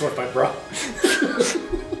 The sword fight, bro.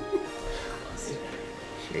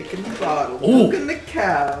 Shaking the bottle. Ooh. Milking the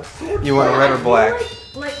cow. You want red or black?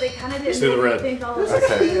 Like they kind of Let's didn't do the red. think all There's of like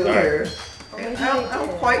us. a theme Okay. here. Or And maybe I don't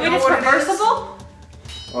they did. quite Wait, know it's what it is. reversible?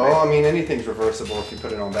 Oh, I mean anything's reversible if you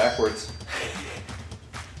put it on backwards.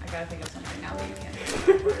 I gotta think of something now that you can't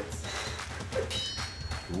do the words.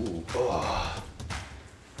 Ooh. Oh.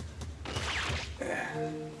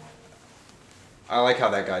 I like how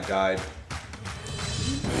that guy died.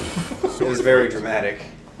 It was very dramatic.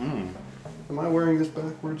 Am I wearing this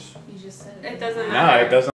backwards? You just said It doesn't No, matter. it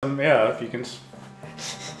doesn't. Yeah, if you can.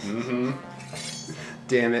 Mm-hmm.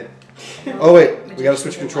 Damn it. Oh wait, we gotta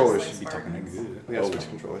switch controllers. Should be talking like We gotta switch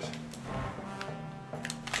controllers.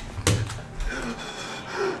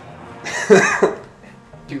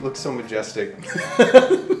 You look so majestic.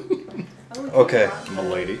 Oh, Okay. My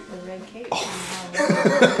lady. The red cape.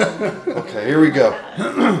 Okay, here we go.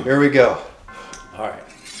 Here we go. All right.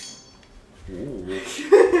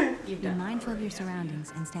 Be mindful of your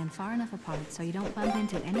surroundings and stand far enough apart so you don't bump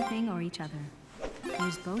into anything or each other.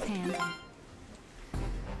 Use both hands.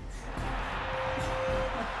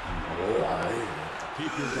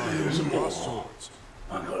 Keep your guns and cross swords.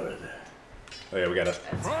 Oh yeah, we gotta.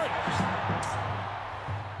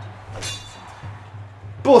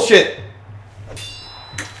 Bullshit!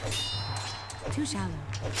 Too shallow.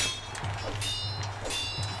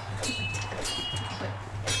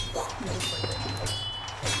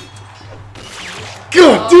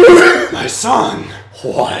 God damn it! My son!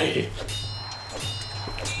 Why?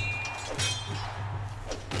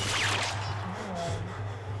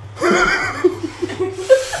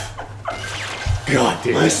 God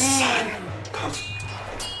damn My it. son! Come.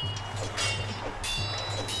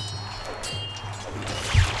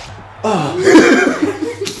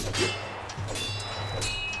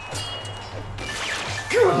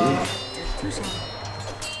 Too shallow.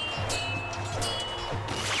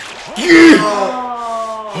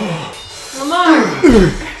 Come on.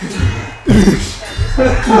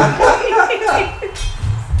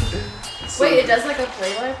 Wait, it does like a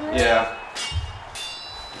play-by-play? Yeah.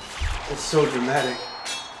 It's so dramatic.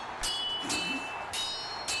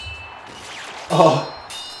 Oh.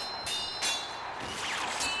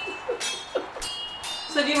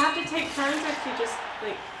 So do you have to take turns or if you just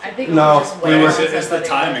like? I think No, we'll just we wait were- on It's the somebody.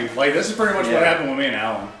 timing. Like, this is pretty much what Yeah. happened with me and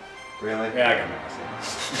Alan. Really? Yeah, I got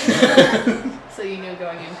my So you knew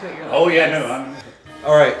going into it, you're like, Oh, yeah, yes. no. I'm...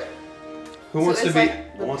 Alright. Who So wants to it's be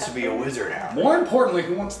like who wants to be a wizard now? More importantly,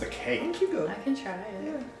 who wants the cake? You go. I can try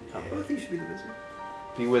it. Both of you should be the wizard.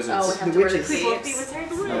 Be wizards. Oh, we have The to wear the witches. We both be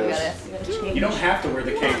sleeves. wizards? You gotta change. You don't have to wear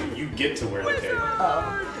the cake. You get to wear the cake.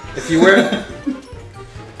 Oh. If you wear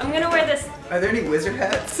I'm gonna wear this Are there any wizard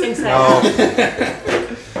hats? inside. No.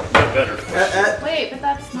 Better. Wait, but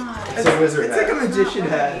that's not. It's a wizard It's hat. like a magician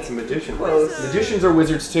hat. It's a magician. Close. Magicians are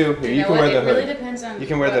wizards too. Here, you know can what? wear the It really hood. depends on You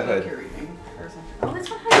can wear the what book hood. you're reading or something. Oh, this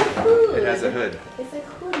one has a hood. It has a hood. It's like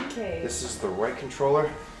hood cake. This is the right controller.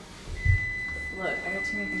 Look, I got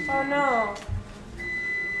too many things. Oh no.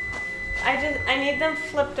 I need them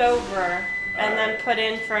flipped over and then put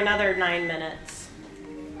in for another 9 minutes.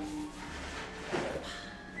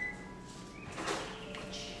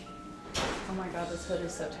 Oh my god, this hood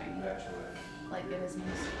is so tiny. Like, it is nice.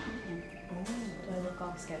 Oh, do I look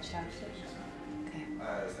all sketched out? Okay.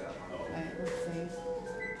 Alright, let's see.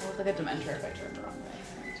 I look like a Dementor if I turn the wrong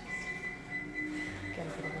way. Get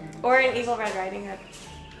a good one. Or an Evil Red Riding Hood.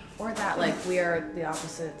 Or that, like, we are the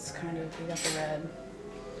opposites, kind of. We got the red.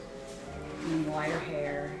 And the lighter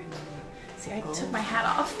hair. See, I took my hat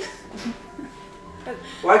off.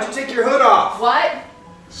 Why'd you take your hood off? What?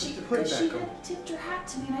 She Put it she back on. had tipped her hat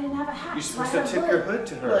to me and I didn't have a hat. You're so I supposed to had a tip your hood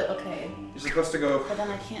to her. Look, okay. You're supposed to go. But then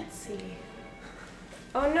I can't see.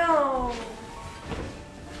 Oh no.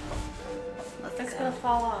 Let's It's go. gonna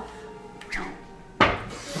fall off.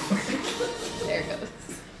 There it goes.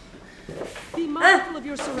 Be mindful of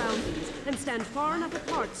your surroundings and stand far enough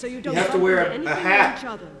apart so you don't have to bump wear into a anything or hat. each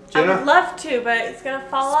other. I Jenna? would love to, but it's gonna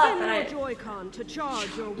fall off Spin and your I Joy-Con to charge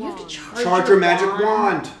your You have to wand. Charge your magic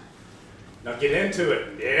wand. Now get into it.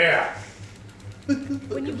 Yeah.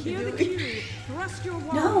 When you hear the cue, thrust your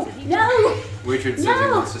wands No, at each no. Richard says he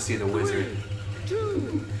wants to see the wizard. 2,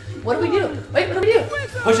 What do we do? Wait, what do we do?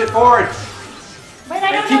 Push it forward. Wait,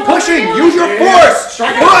 I don't Keep know what pushing. we're doing. Use your force.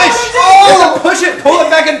 Push. Oh, push it. Pull it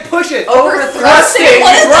back and push it. Over thrusting. Thrusting.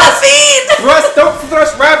 What does that Thrust. mean? Thrust. Don't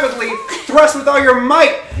thrust rapidly. Thrust with all your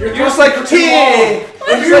might. You're just like kid.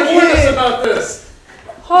 You warned us about this.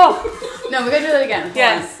 Oh No, we gotta do that again. Hold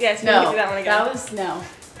yes, on. yes, we No, can do that one again. that was no.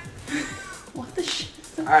 What the shit?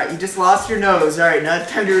 Alright, you just lost your nose. Alright, now it's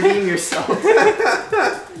time to redeem yourself.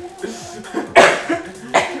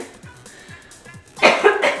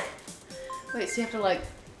 Wait, so you have to like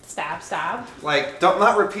stab? Like, don't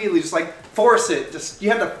not repeatedly. Just like force it. Just you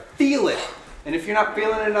have to feel it. And if you're not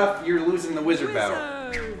feeling it enough, you're losing the wizard battle.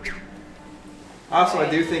 Wizard. Also, I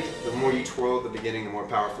do think the more you twirl at the beginning, the more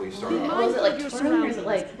powerful you start. Be Oh, off. is it mindful like of your twirling or is it surroundings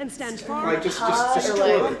like and stand far Like enough just apart just so twirl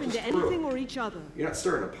you it. don't bump Just into twirl. anything or each other. You're not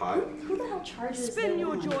stirring a pot. who the hell charges Spin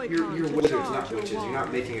your them? Joy-Con You're to wizards, charge not your witches. You're wand.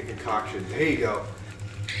 not making a concoction. There you go.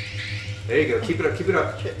 There you go. Keep it up. Keep it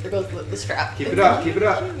up. Shit, there goes the strap. Keep it up. Keep it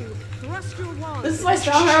up. Cue. Thrust your wand. This is my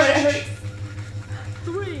strong arm and it hurts.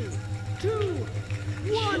 3, 2,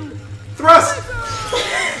 1. Thrust.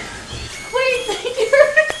 Wait,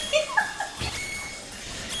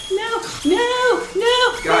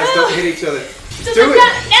 no. Guys, don't hit each other. Just Do like it.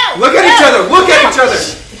 that. No. Look at each other. Look at each other.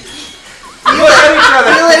 at each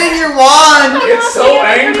other. Feel it in your wand. It's so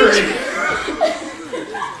angry.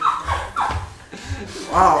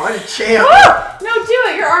 Wow, what a champ. No, do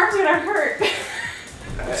it. Your arm's gonna hurt.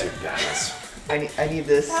 Wizard battles. I need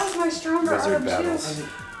this. That was my stronger Wizard arm battles. too.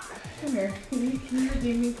 Come here. Can you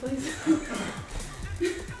redeem me, please?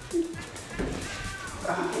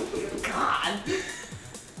 Oh, God.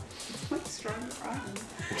 My stronger arm.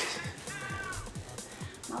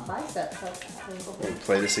 My biceps helps a little bit.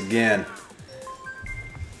 Play this again.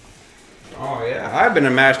 Oh yeah, I've been a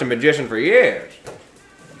master magician for years.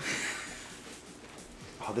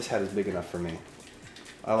 Oh, this hat is big enough for me.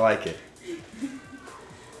 I like it.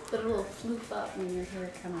 But it'll floof up when your hair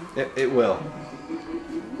kind of. It will.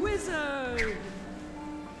 Wizard!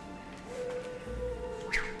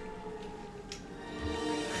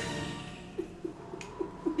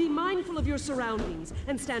 Be mindful of your surroundings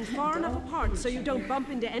and stand far enough apart so you don't bump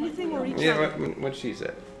into anything or each other. What she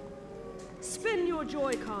said. Spin your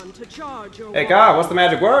Joy-Con to charge your Hey Kyle, what's the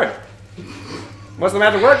magic word? What's the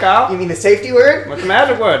magic word, Kyle? You mean the safety word? What's the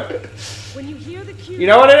magic word? When you hear the cue, You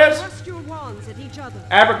know what it is? thrust your wands at each other.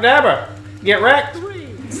 Abracadabra. Get wrecked. 3,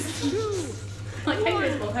 2, Like, how you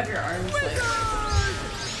guys both have your arms like.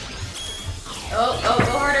 Oh,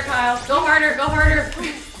 go harder, Kyle. Go harder, go harder.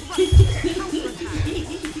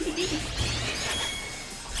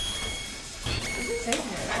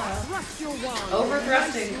 thrust your wands. Over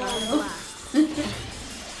thrusting.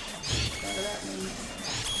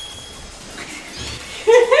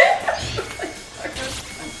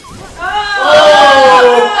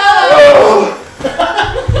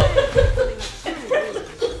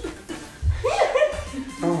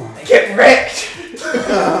 Get wrecked.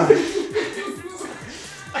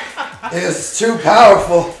 It was too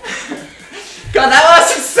powerful. God, that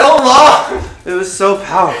lasted so long. It was so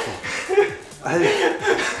powerful. I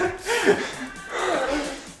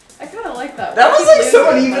kind of like that. That was like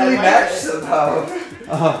so Losing, unevenly but I like matched it. somehow.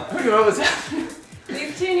 I don't know what was happening.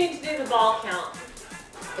 These two need to do the ball count.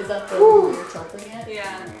 Is that the one you're tilting it?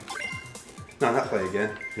 Yeah. No, not play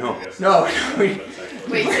again. No. No. Wait, so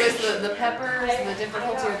it's the peppers, the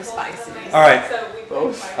difficulty, or the spicy? All right.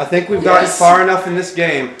 Both. I think we've gotten far enough in this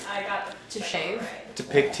game To shave? to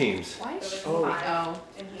pick teams. Why is she oh.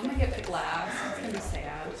 I'm gonna get picked last. It's gonna be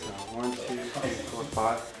sad. 1, 2, 3, 4,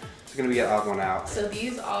 5. It's gonna be an odd one out. So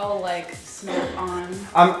these all like smoke on.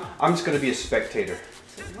 I'm just gonna be a spectator.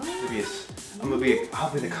 What?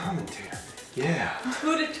 I'll be the commentator. Yeah.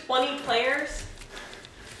 2 to 20 players?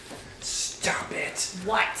 Stop it.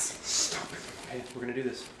 What? Stop it. Okay, we're gonna do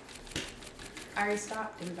this. I already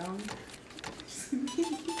stopped, ding dong.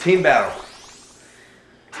 Team battle.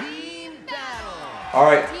 All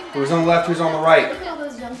right. Who's on the left? Who's on the right? Look at all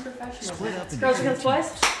those young professionals. Split up into Girls two against boys?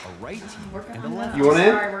 teams, a right team and a left You want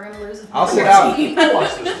in? Sorry, we're gonna lose. If I'll we sit lose.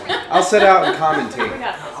 out. I'll sit out and We commentate.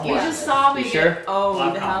 got this. You just saw me You sure? get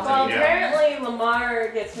owned. How Well, Yeah. apparently Lamar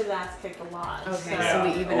gets his ass kicked a lot. Okay, so- so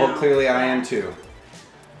we even Well, out. clearly I am too.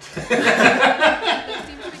 Team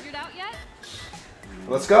figured out yet?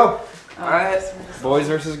 Let's go. Alright. Boys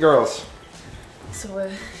versus girls. So what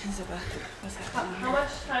is it about? What's happening? How much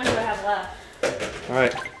time do I have left? All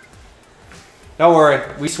right. Don't worry.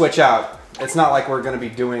 We switch out. It's not like we're gonna be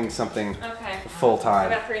doing something Okay. full I time.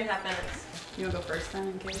 got 3.5 minutes. You wanna go first then,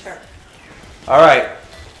 in case? Sure. All right.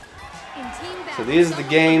 In team So battle, these are the someone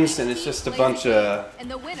games, from and each it's team just a plays bunch game, of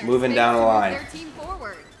and the winner moving stays down to the move line. their team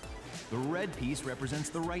forward. The red piece represents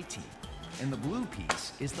the right team, and the blue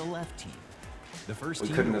piece is the left team. The first We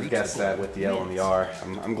team couldn't to have reach guessed the that goal with the L and the wins. R.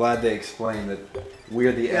 I'm glad they explained that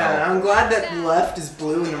we're the Yeah, L. I'm glad that left is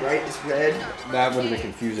blue and the right is red. That would have been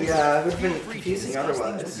confusing. Yeah, it would have been confusing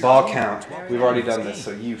otherwise. Ball count. We've already done this,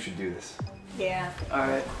 so you should do this. Yeah.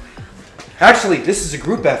 Alright. Actually, this is a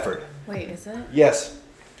group effort. Wait, is it? Yes.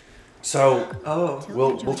 So Oh.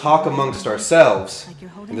 we'll talk amongst ourselves Like you're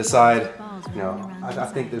holding and a decide. ball with balls You know, rolling around I think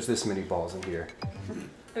inside. there's this many balls in here.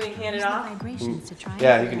 I mean, hand it Use the off. vibrations to try and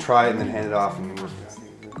Yeah, you figure can out try it how and then many hand it balls off. are in And the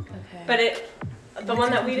we'll- box. Okay. But the one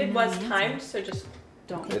that we did was timed, so just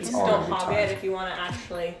don't It's just all don't the hog time. it if you want to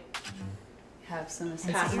actually. have some And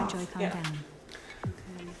assistance. Pass set your off. Joy-Con Yeah. down.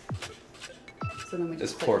 So then we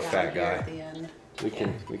This just put poor it down fat here guy. At the end.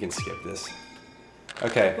 We can skip this.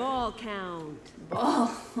 Okay. Ball count.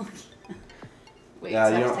 Oh. Wait, Yeah,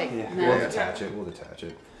 so I you have don't. to take. Yeah, no. we'll detach it. We'll detach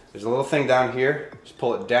it. There's a little thing down here. Just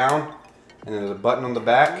pull it down, and then there's a button on the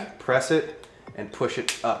back. Press it, and push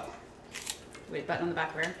it up. Wait, button on the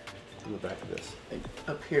back where? On the back of this. Like,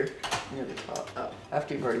 up here, near the top. Up.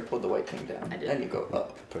 After you've already pulled the white thing down. I did. Then you go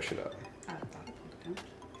up. Push it up. Oh, I thought I pulled it down.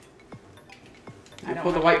 You don't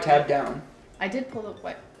pull the have white to- tab down. I did pull the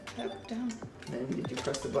white tab down. Then did you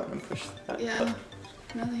press the button and push that Yeah. up?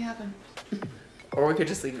 Nothing happened. Or we could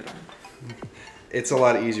just leave it on. It's a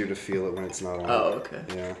lot easier to feel it when it's not on. Oh, okay.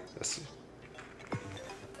 Yeah.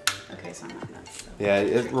 Okay, so I'm not nuts. So. Yeah,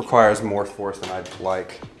 it requires more force than I'd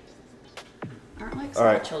like. Aren't like All small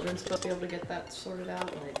right. children supposed to be able to get that sorted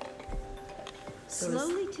out? Like,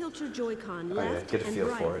 Slowly tilt your Joy-Con yeah, left get a and feel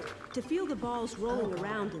right for it. to feel the balls rolling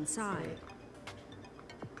around inside.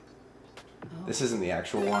 This isn't the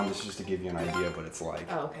actual one. This is just to give you an idea of what it's like.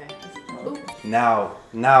 oh, okay. Ooh. Now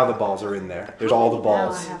the balls are in there. There's all the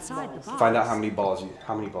balls. Now I have Inside the balls. box. Find out how many balls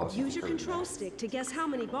you Use your can put in control there. stick to guess how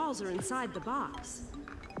many balls are inside the box.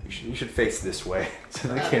 You should face this way so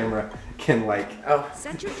the camera can like. Oh.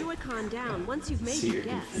 Set your Joy-Con down once you've made See your your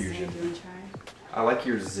guess. confusion. Do you want to try? I like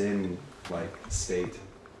your zen like state.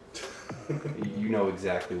 You know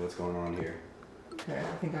exactly what's going on here. Okay,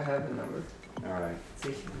 I think I have the number. All right.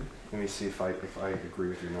 See. Let me see if I agree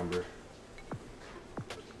with your number.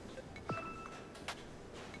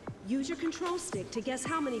 Use your control stick to guess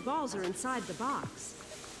how many balls are inside the box.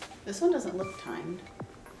 This one doesn't look timed.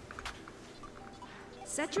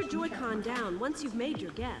 Set your Joy-Con down once you've made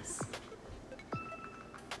your guess.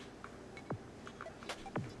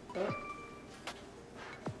 Oh.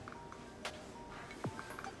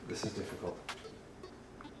 This is difficult.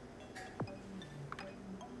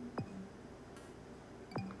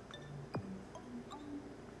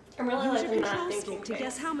 I'm really Use like your not control thinking stick to face.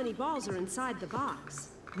 guess how many balls are inside the box.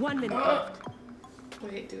 1 minute left.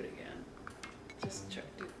 Wait, do it again. Just check.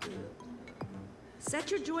 Do it.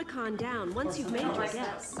 Set your Joy-Con down once you've made I don't your like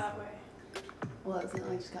that, guess. that way. Well, it was,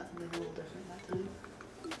 I just got something a little different that time.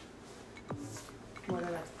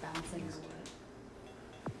 Whether that's bouncing or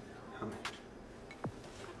what.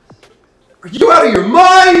 Are you out of your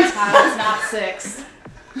mind? It's not 6.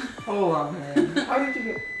 Hold on, man. How did you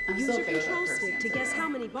get? I'm Use still your okay with that control first stick to answer, guess though. how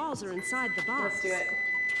many balls are inside the box. Let's do it.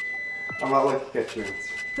 I'm not looking at your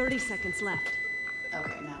answer. 30 seconds left.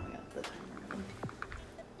 Okay, now we got the timer going.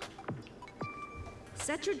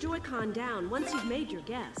 Set your Joy-Con down once you've made your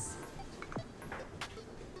guess.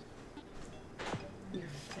 Your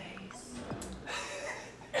face.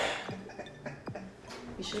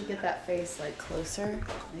 You should get that face like closer,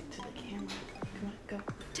 like to the camera. Come on, go.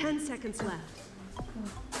 10 seconds left.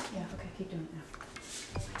 Yeah, okay, keep doing it now.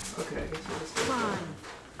 Okay, I guess we'll just go. 5,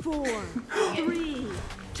 4, 3,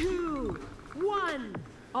 2, 1.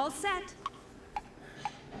 All set.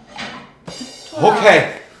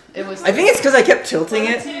 Okay. It was. I think it's because I kept tilting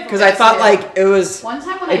it, because I thought like it was. One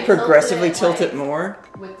time when I progressively tilted tilt it more.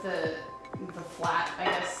 with the flat, I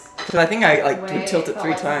guess. Because I think I like Way would tilt it felt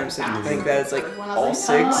 3 like it times, was and I bouncing. think that it's like When I was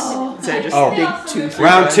all like, 6 oh. instead of just Oh. big 2, 3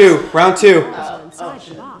 Round times. 2. Round 2. Inside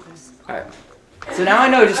the box. Alright. So now I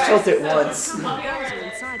know just tilt it once. How many balls are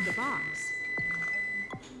inside the box?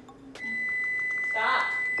 Stop.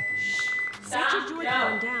 Set your Stop.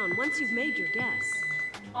 Joy-Con No. down once you've made your guess.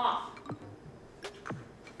 Off.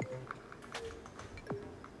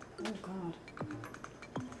 Oh God.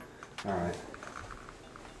 All right.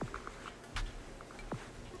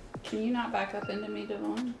 Can you not back up into me,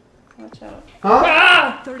 Devon? Watch out.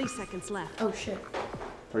 Huh? 30 seconds left. Oh shit.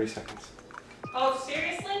 30 seconds. Oh,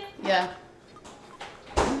 seriously? Yeah,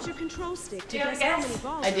 Use your control stick to Do you have guess a how guess? many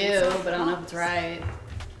balls I are do, inside but I the don't know if box. it's right.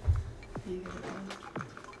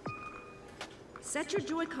 Set your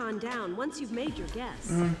Joy-Con down once you've made your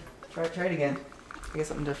guess. Try it again. I guess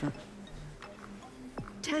something different.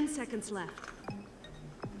 10 seconds left.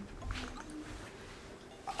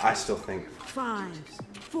 I still think. 5,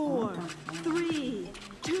 4, 3,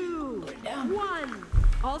 2, 1.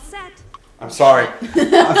 All set. I'm sorry.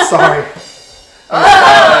 I'm sorry.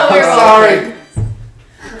 I'm sorry.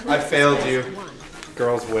 I failed you.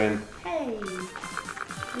 Girls win. Hey.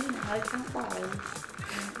 You know how to count balls.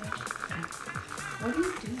 What are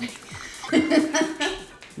you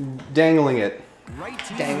doing? Dangling it. Right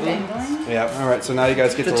team. Dangling. Yeah. All right. So now you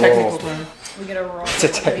guys get The to technical roll. term. We get a roll. It's a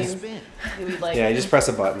tech- Spin. Do we like? Yeah. You just press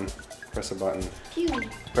a button. Press a button. Pew,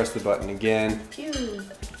 Press the button again pew,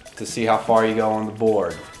 to see how far you go on the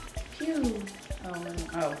board. pew.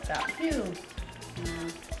 Oh, that pew.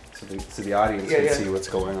 So the audience Yeah, can yeah. see what's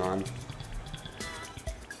going on.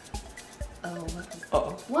 Oh, Uh-oh.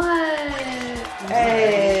 what?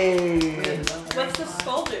 Hey! What's the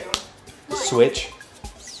skull do? Switch.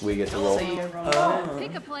 We get to roll. So you roll. Oh.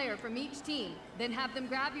 Pick a player from each team, then have them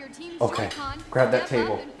grab your team's Okay. Joy-Con, Grab that step up,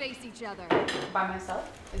 table. and face each other. By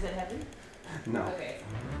myself? Is it heavy? No. Okay.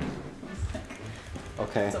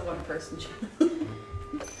 Okay. It's a one-person show.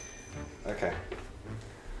 Okay.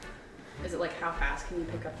 Is it like how fast can you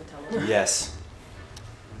pick up the telephone? Yes.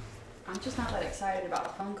 I'm just not that excited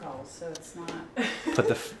about phone calls, so it's not.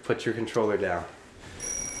 Put your controller down.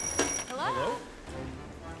 Hello?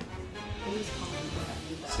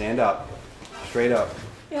 Stand up. Straight up.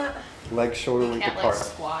 Yeah. Legs shoulder length Can't like apart.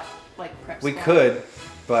 squat, like prep We squat. could,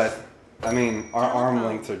 but I mean, our arm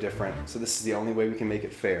lengths are different, so this is the only way we can make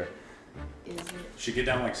it fair. Is it? Should get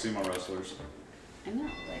down like sumo wrestlers. I know,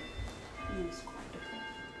 like, squat to prep.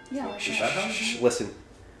 Yeah, like Shh, that. shh, shh, listen.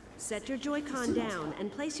 Set your Joy-Con down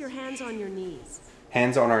and place your hands on your knees.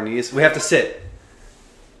 Hands on our knees. We have to sit.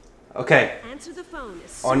 Okay. Answer the phone.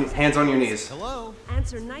 Hands on your knees. Hello?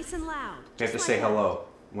 Answer nice and loud. You have to say hello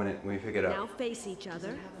when we pick it Now up. face each other.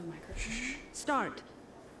 Have a microphone. Start.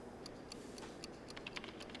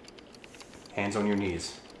 Hands on your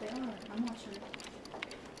knees. They are. I'm watching it.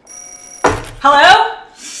 Hello?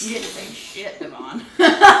 You didn't say shit, Devon.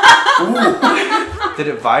 Did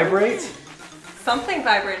it vibrate? Something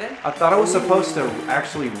vibrated. I thought it was supposed to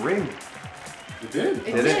actually ring. It did. It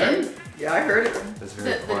Did it? did. Yeah, I heard it. It's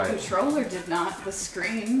very The quiet. controller did not. The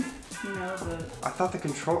screen, you know, the. I thought the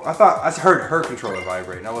control. I heard her controller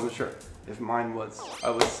vibrate, and I wasn't sure if mine was. I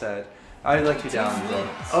was sad. I let you down, bro.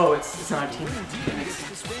 Oh, it's not a team. To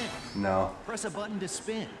spin. No. Press a button to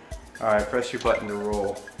spin. All right, press your button to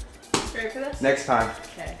roll. Ready for this? Next time.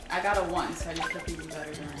 Okay, I got a 1, so I just hope you do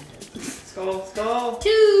better than I did. Let's go. Let's go.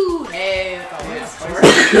 2! Hey, that's all we asked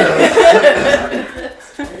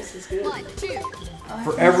for. This is good. 1, 2.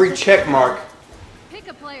 For every check mark, Pick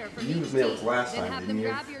a player from You each milked team. last Then time, have didn't them you?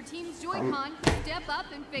 grab your team's Joy-Con, step up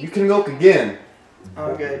and face you can milk again.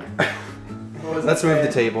 Oh, good. Let's move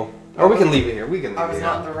the table. Or we can leave it here. We can I leave was it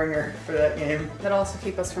not here. the ringer for that game. That'll also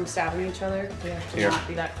keep us from stabbing each other. We have to Here. not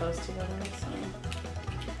be that close together. So.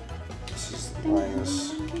 This is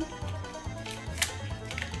minus.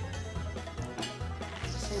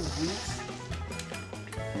 Say minus?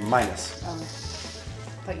 Minus. Oh.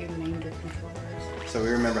 I thought you named your controllers. So we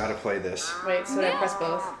remember how to play this. Wait, so did I press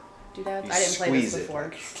both? Do that? You I didn't play squeeze this it.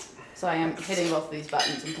 before. So I am hitting both of these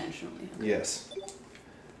buttons intentionally. Yes.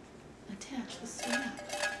 Attach the strap.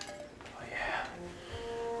 Oh yeah.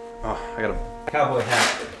 Oh, I got a cowboy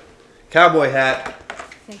hat. Cowboy hat.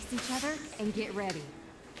 Face each other and get ready.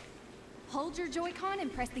 Hold your Joy-Con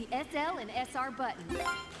and press the SL and SR buttons.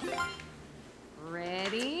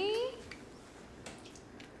 Ready?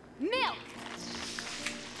 Milk!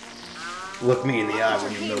 Look me in the eye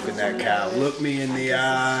when you're milking that cow. Look me in the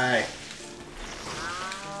eye.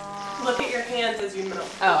 Look at your hands as you milk.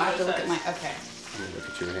 Oh, I have to look at my. Okay. Let me look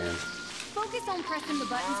at your hands. Focus on pressing the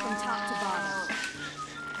buttons from top to bottom.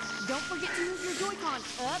 Don't forget to move your Joy-Con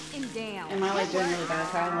up and down. Am I like doing really bad?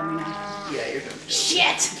 Try let me know. Yeah, you're doing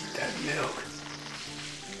Shit! That milk.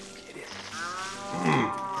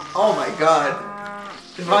 Oh my god.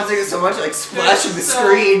 Devon's taking so much like splashing the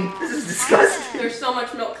screen. This is disgusting. There's so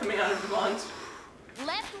much milk coming out of Devon's.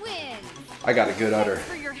 Left win. I got a good udder.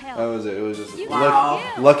 For your health. That was it. It was just Wow.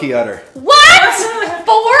 lucky udder. What?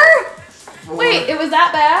 4? Wait, it was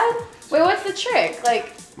that bad? Wait, what's the trick? Like,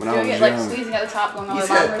 When I doing was it like young. squeezing at the top, going all the He's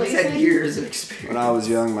way bottom, had releasing? years of experience. When I was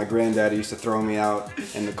young, my granddaddy used to throw me out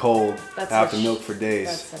in the cold. That's Have to such- milk for days.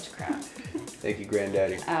 That's such crap. Thank you,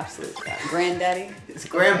 granddaddy. Absolute crap. Granddaddy? It's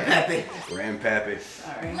grandpappy. Grandpappy.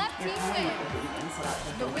 Sorry. Left team wins.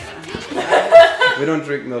 The winning team. We don't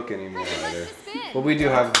drink milk anymore either. to spin. But we do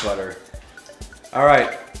have butter. All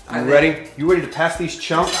right. You ready? You ready to pass these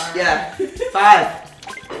chunks? Yeah. 5.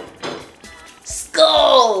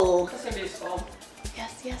 Skull! That's gonna be a skull.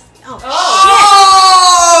 Yes, yes.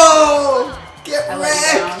 Oh! Get I let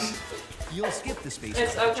it down. wrecked! You'll skip the space.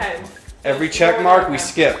 It's okay. Every check mark we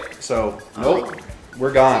skip. So, nope.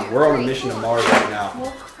 We're gone. We're on a mission to Mars right now.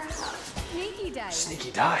 Well, crap. Sneaky dice.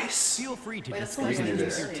 Sneaky dice. Feel free to Wait, that's discuss You can do with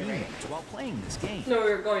this. your teammates while playing this game. No,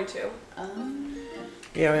 we were going to.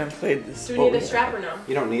 Yeah, we haven't played this. Do we need a strap or no?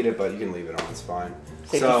 You don't need it, but you can leave it on. It's fine.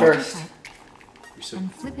 Safety first.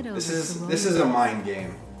 And flip it over This to is the this roll is a dice. mind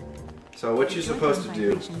game. So what you're supposed to do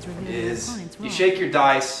Vibrations reveal your is opponent's you roll. shake your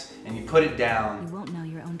dice and you put it You down, won't know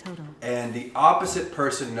your own total. and the opposite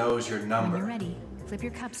person knows your When number. you're ready, flip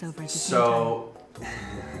your cups over at the So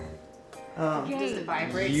Oh. Does it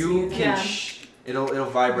vibrate? you can Yeah. it'll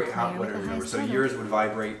vibrate how Player with whatever the number. highest So total. yours would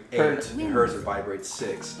vibrate 8, Hers. and hers would vibrate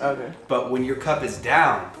 6. Okay. But when your cup is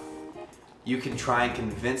down, you can try and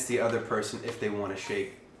convince the other person if they want to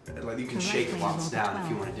shake. Like you can The right shake player while it's rolled a down if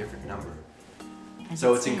you 12. want a different number. As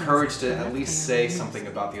So it it's stands, encouraged the to left at least player say moves. something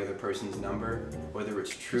about the other person's number, whether it's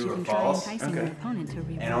You true or can try false. enticing your Okay. opponent to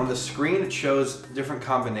re-roll. And on the screen it shows different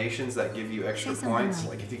combinations that give you extra Say something points. like,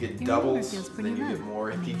 Like if you get "Your number doubles, feels then pretty you get low, more.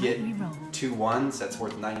 If and you you get might re-roll." 2 1s, that's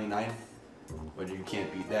worth 99. But you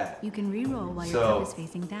can't beat that. You can re-roll while your So- cup is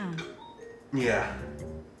facing down. Yeah.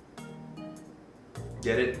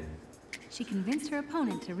 Get it? She convinced her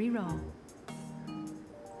opponent to re-roll.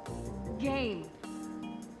 Game.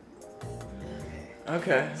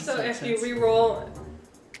 Okay. So if you re-roll,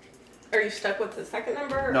 are you stuck with the second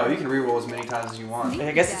number? No, you can re-roll as many times as you want.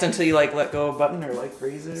 I guess it's until you like let go of a button or like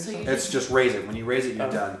raise it or something. It's just raise it. When you raise it, you're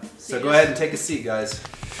done. So you go just- ahead and take a seat, guys.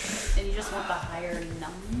 And you just want the higher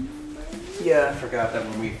number? Yeah. I forgot that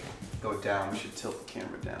when we go down, we should tilt the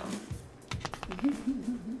camera down.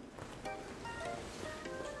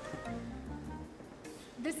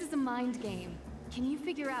 This is a mind game. Can you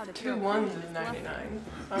figure out if 2 your 1s opponent is is 99.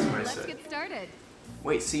 That's what I Let's said. get started.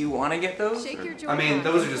 Wait, so you want to get those? Shake your I mean, Joy-Con.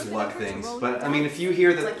 those are just Flip it luck over to things. roll But your I mean, dice. if you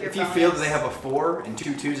hear that, like your if you feel that bonus. they have a 4 and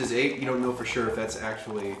 2 2s is 8, you don't know for sure if that's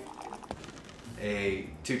actually a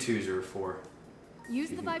 2 2s or a 4. Use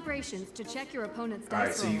the vibrations to check your opponent's All right,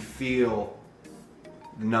 dice so roll. you feel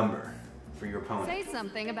the number for your opponent. Say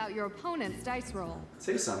something about your opponent's dice roll.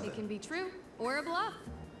 Say It something. can be true or a bluff.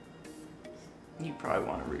 You probably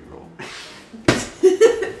want to re-roll.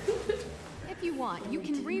 If you want, you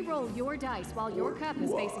can re-roll your dice while your cup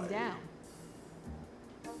is facing down.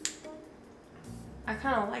 I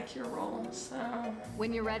kind of like your roll, so.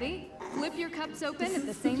 When you're ready, flip your cups open at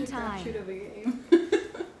the same time. Shoot of a game.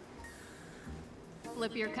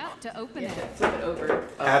 Flip your cup to open it. Flip it over.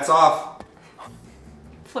 Hats off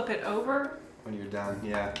Flip it over. when you're done.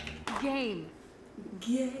 Yeah. Game.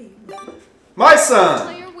 My son!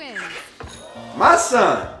 Player wins. My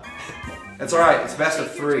son! That's alright, it's best of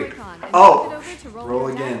Take your 3. Joy-Con and Oh! flip it over to roll Roll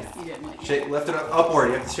your again. dice. You didn't like Shake, lift it up, upward.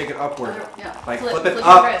 You have to shake it upward. Yeah. Like, flip it your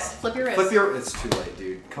up. wrist. Flip your wrist. Flip your. It's too late,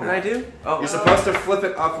 dude. Come What on. did I do? Oh. You're supposed to flip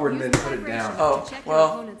it upward and Use then the put it vibrations down. Oh, to check well,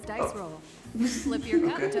 your opponent's dice oh. roll. Flip your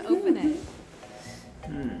cup Okay. to open it.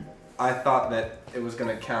 I thought that it was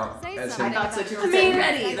gonna count Say as something him. I thought so too. I mean,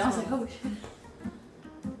 ready. And I was like, oh shit.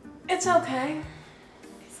 It's okay.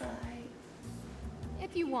 It's alright.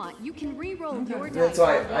 If you want, you can re-roll your dice That's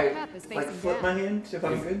why while your I cup is like facing flip my down. hand if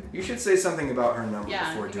I'm good. You should say something about her number Yeah,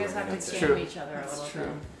 before you doing guys have to anything. game True. each other a little That's bit.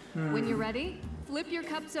 true. When you're ready, flip your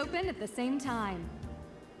cups open at the same time.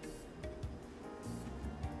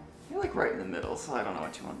 You're like right in the middle, so I don't know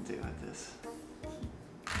what you want to do with this.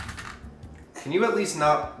 Can you at least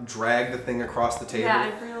not drag the thing across the table?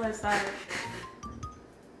 Yeah, I realized that.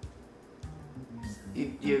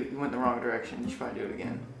 You went the wrong direction. You should probably do it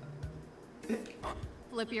again.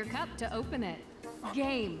 Flip your cup to open it.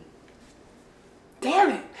 Game.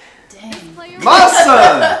 Damn it! Dang. Player My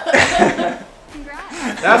son!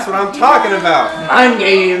 Congrats. That's what I'm talking about. Mind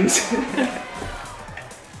games.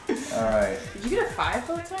 Alright. Did you get a 5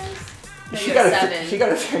 both times? No, She you got got a 7. she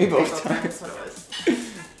got a 3 both That's times. what it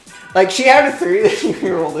was. Like she had a 3, then she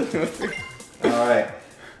rolled into a 3. Alright.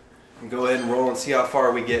 Go ahead and roll and see how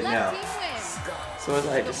far we get Left now. team wins. So was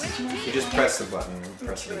I The just? winning You team just press the button and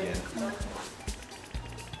press it again.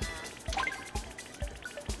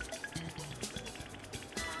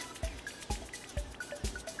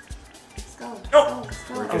 Let's go. Oh.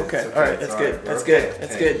 We're good. Okay. It's All right. It's That's all good. right. That's We're good. okay.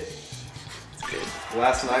 That's Okay. good. That's good.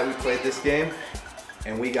 Last night we played this game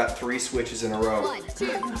and we got 3 switches in a row. 1, 2.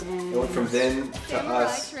 It went from them to Samurai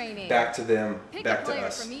us, training. back to them, Pick back a to player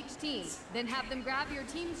us. from each team. Then have them grab your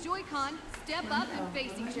team's Joy-Con, step up, and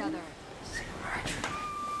face each other.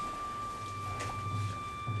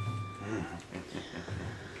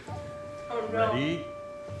 Oh no. Ready?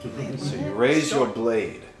 So you raise your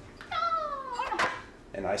blade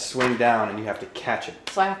and I swing down and you have to catch it.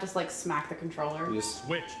 So I have to like smack the controller. You just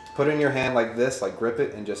Switch. put it in your hand like this, like grip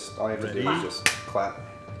it, and just all you have to do is Ready? just clap.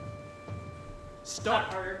 Start.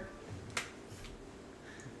 Harder.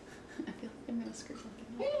 I feel like I'm gonna screw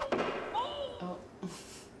something up. Oh.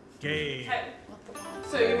 Game. Okay. What the fuck?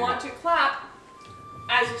 So you want to clap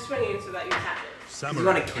as you're swinging so that you catch it. You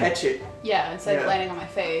want to catch it. Yeah, instead of Yeah. landing on my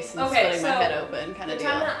face and Okay, splitting my so head open kind The of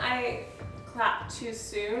time deal. that I clapped too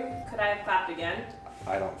soon, could I have clapped again?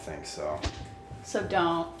 I don't think so. So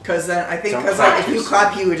don't. Because then I think Don't because clap like if you too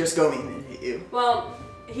clap, he would just go mean and hit you. Well,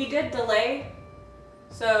 he did delay.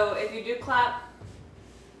 So if you do clap,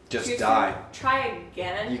 Just too die. soon, try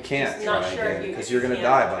again. You can't Just try not sure again if you because you're gonna can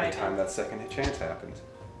die try by the again. time that second chance happens.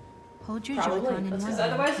 Hold your Probably. Joy-Con in That's one Because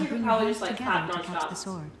hand otherwise you and could bring probably your just, like, hands clap together to catch nonstop. the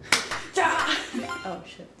sword. Oh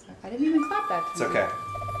shit. Sorry. I didn't even clap that time. It's okay.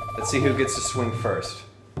 Let's see who gets to swing first.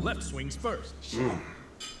 Left swings first.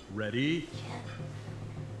 Ready?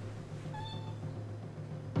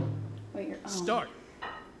 Wait, you're. Oh. Start.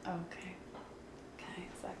 Okay. Okay,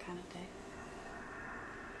 it's that kind of day.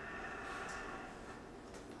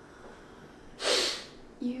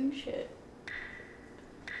 You shit.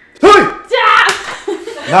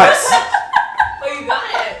 Nice. Oh, you got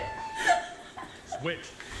it. Switch.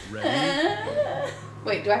 Ready?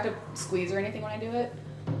 Wait, do I have to squeeze or anything when I do it?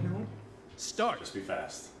 Start. Just be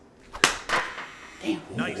fast. Damn.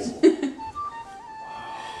 Nice.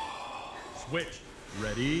 Switch.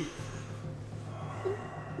 Ready?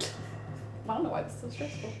 I don't know why this is so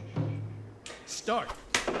stressful. Start.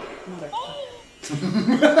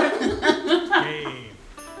 Game.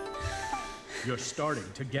 You're starting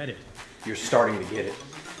to get it. You're starting to get it.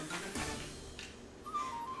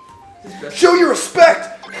 Show your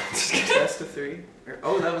respect! Best of 3.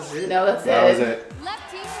 Oh, that was it. No, that's That was it. it. Left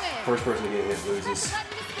team wins. First person to get hit Press loses. the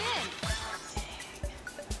button to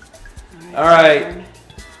spin. All right.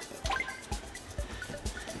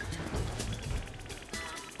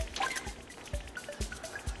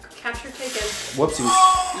 Capture taken. Whoopsies.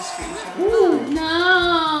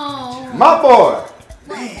 No. My boy.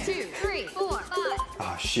 1, 2, 3, 4, 5.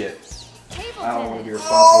 Oh shit. Table I don't want to be tennis.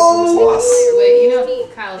 responsible for this loss. Wait, you know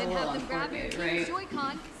Kyle's a Then little have them grab your uncoordinated, team's right?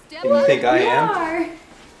 Joy-Con, step And you up. think I am?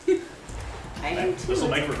 I am This will too.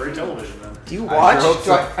 make for great television then. Do you I watch? hope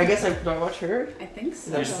so. I guess do I watch her? I think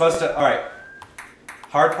so. You're supposed to. All right.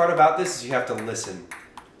 Hard part about this is you have to listen.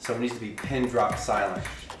 So it needs to be pin drop silent.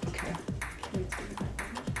 Okay.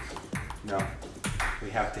 No. We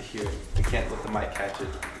have to hear it. We can't let the mic catch it.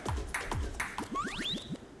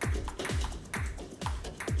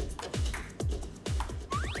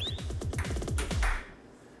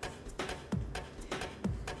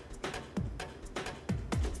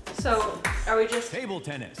 So, are we just Table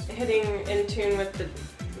tennis. hitting in tune with the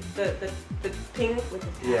ping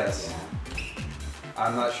with the Yes.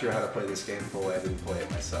 I'm not sure how to play this game fully. I didn't play it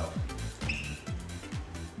myself.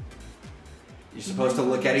 You're supposed to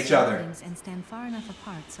look at each other. And stand far enough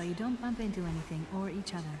apart so you don't bump into anything or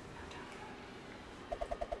each other.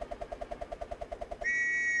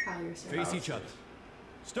 Kyle, you're so Face each other.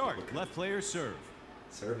 Start. Left player serve.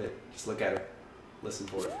 Serve it. Just look at her. Listen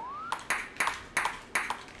for it.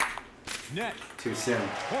 Net. Too soon.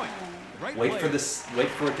 Point. Right Wait player. for this. Wait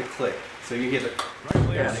for it to click. So you hit it. Right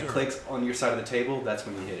player And it serve. clicks on your side of the table. That's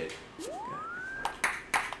when you hit it.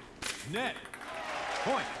 Net.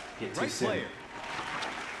 Point. Hit too Right soon. player.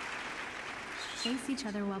 Face each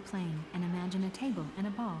other while playing and imagine a table and a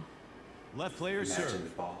ball. Left player Imagine serve. the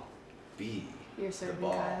ball. Be You're the serving,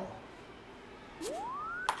 ball. Kyle.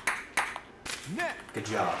 Net. Good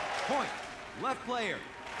job. Point. Left player.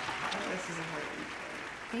 This is a hard one.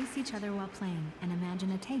 Face each other while playing and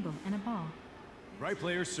imagine a table and a ball. Right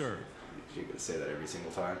player serve. You're gonna say that every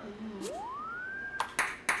single time.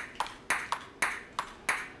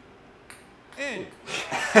 In.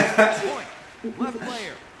 Point. Left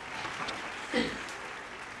player.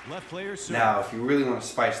 Left player serve. Now, if you really want to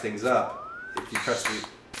spice things up, if you press the.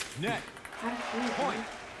 Net. Point.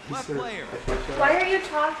 Left player. Why are you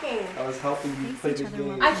talking? I was helping you play Face the each other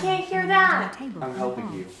while game. I playing can't hear and imagine that. a table I'm and a helping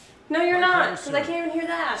ball. you. No, you're Right not, player because I serve. can't even hear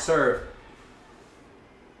that. Serve.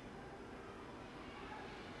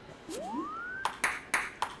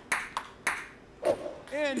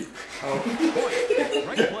 In. Oh, Point.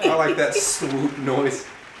 Right I player. like that swoop noise.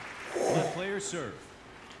 Left player serve.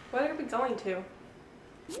 What are we going to?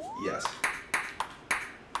 Yes.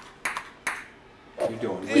 You're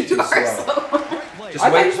doing way too slow. Right player. Just I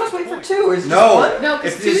thought wait. you were supposed to wait for 2. Or is it No. just 1? No, 'cause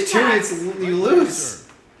If two there's 2, attacks. you lose.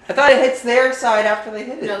 I thought it hits their side after they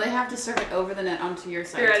hit it. No, they have to serve it over the net onto your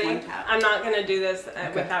side. You It's ready? one tap. I'm not gonna do this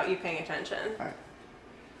without you paying attention. Alright.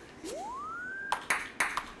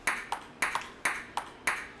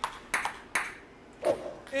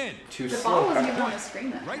 In. Too The slow. ball wasn't even on the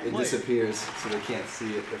screen then. Right It player. disappears, so they can't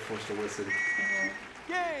see it. They're forced to listen.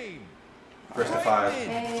 Game. First to 5.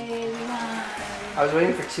 Hey, we won. I was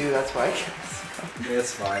waiting for 2, that's why I guess.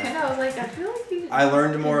 It's fine. And I was like, I feel like you. I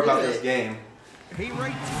learned more you about did this it. game. Hey,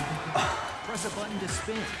 right team. Press a button to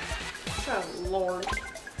spin. Oh Lord.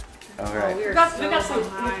 Alright. We've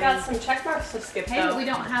got some check marks to skip Hey, though. but we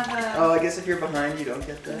don't have a. Oh, I guess if you're behind, you don't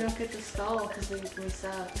get We that. don't get the skull because we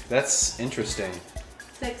suck. That's interesting.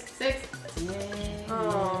 6. Yay.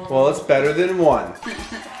 Oh. Well, it's better than 1.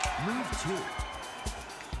 Move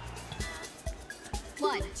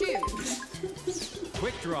 1, 2. 2.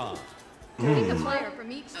 Quick draw. Pick a player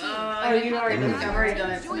from each team. Oh, you already Then I've have already them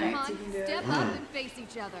done it grab your tonight. Joy-Con, So you can do it. step up and face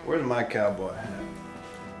each other. Where's my cowboy hat?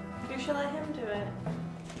 You should let him do it.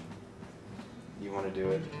 You want to do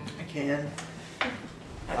it? I can.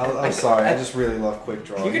 I'm sorry. I just really love quick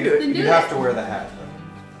draw. You can do it. Then You do have it. to wear the hat, though.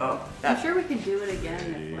 Oh, I'm sure we can do it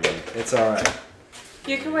again if It's alright.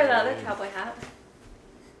 You can wear the other cowboy hat.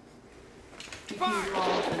 you can do all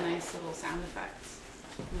of the nice little sound effects.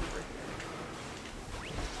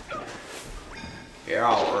 You're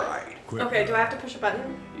alright. Quick. Okay, do I have to push a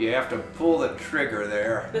button? You have to pull the trigger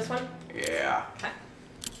there. This one? Yeah. Okay.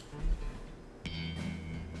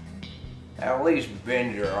 At least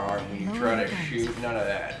bend your arm when you Lower try the to guns. shoot. None of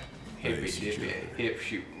that hippy dippy hip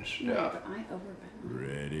shooting No, stuff. but I overbent.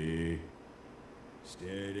 Ready.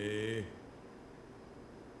 Steady.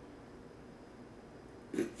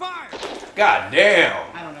 Fire! God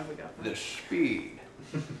damn! I don't know if we got that. The speed.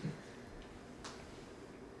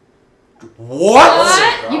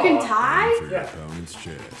 What? You can tie? For your opponent's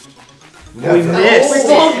chest. No, we missed. We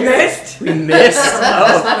both missed. We missed.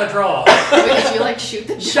 That's not a draw. Wait, did you like shoot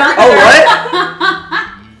the shot? Oh, what?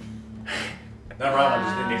 That round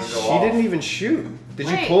just didn't even go She off. didn't even shoot. Did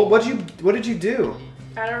you Wait. pull? What did you do?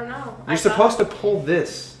 I don't know. You're supposed to pull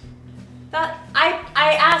this.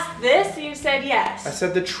 I asked this, you said yes. I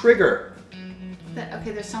said the trigger.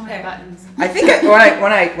 Okay, there's so many buttons. I think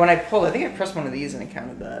when I pulled, I think I pressed one of these and it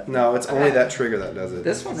counted that. No, it's only that trigger that does it.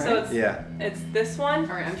 This one, right? So Yeah. it's this one.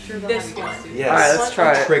 Alright, I'm sure they'll This have you guys one. do Yes. All right, let's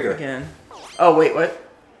try it Trigger. again. Oh wait, what?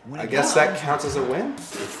 I guess that counts as a win.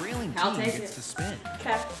 The trailing I'll team take gets it. to spin.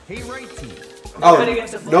 Okay. Hey, right team. Oh, Nobody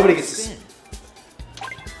gets to play. nobody gets to. Spin.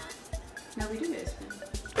 No, we do get a spin.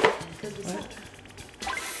 Because we suck.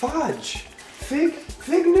 Fudge.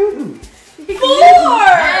 Fig Newton. 4! Hey,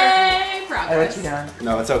 I let progress. you down.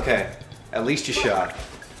 No, it's okay. At least you shot.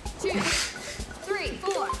 2, 3,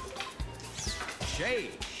 4.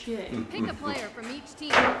 Shade. Shit. Pick a player from each team,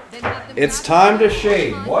 then have them It's grab time to the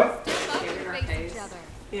shade. Joy-Con, What? step up Shade in and our face face. each other.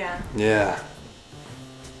 Yeah. Yeah.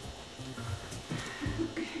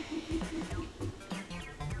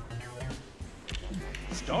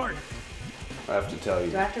 Start. I have to tell Do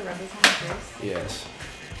you. I have to rub this on my face? Yes.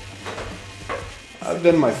 I've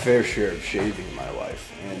done my fair share of shaving in my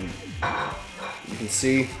life, and you can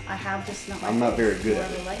see I have just not. I'm not very good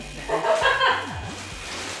at it.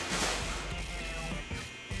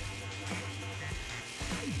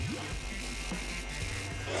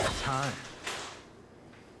 Time.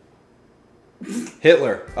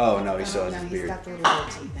 Hitler. Oh no, he still has No, his he's beard. got the little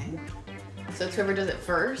goatee thing. So it's whoever does it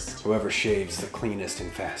first. Whoever shaves the cleanest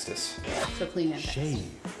and fastest. So clean it. Shade.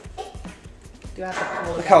 Do I have to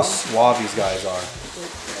pull it Look how down? suave these guys are.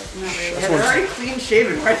 Not really. That's They're one- already clean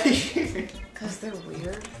shaven. Why are they shaving? Because they're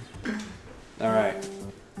weird. All right.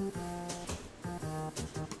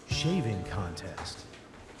 Shaving contest.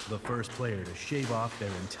 The first player to shave off their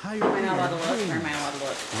entire Am I not allowed to beard look? Or am wins. I allowed to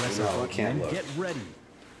look? Press No, a I button can't and look. Get ready.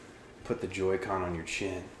 Put the Joy-Con on your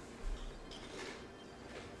chin.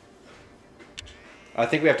 I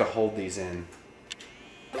think we have to hold these in.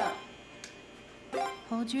 Oh.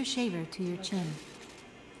 Hold your shaver to your chin.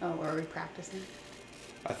 Oh, are we practicing?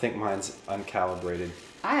 I think mine's uncalibrated.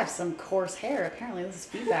 I have some coarse hair. Apparently, this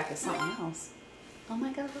feedback is something else. Oh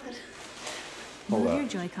my god. Hold Move up. your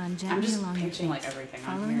Joy-Con I'm gently just along your pinching like face, everything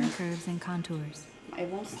on following here. the curves and contours. It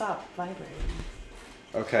won't stop vibrating.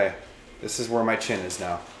 Okay. This is where my chin is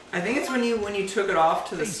now. I think it's when you took it off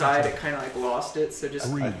to the side, it kind of like lost it. So just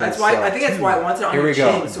Three. that's I why think so. I think that's why it wants it on Here your we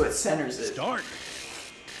go. chin, so it centers it. Start.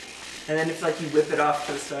 And then if like you whip it off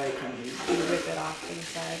to the side, it kind of. You whip it off to the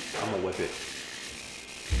side. I'm gonna whip it.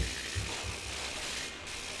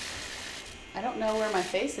 I don't know where my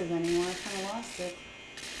face is anymore. I kind of lost it.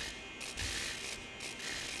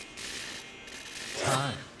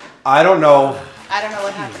 Time. I don't know. I don't know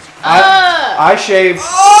what happened. I shaved.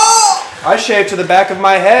 I shaved to the back of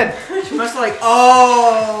my head. She must like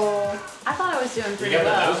oh. I thought I was doing You pretty got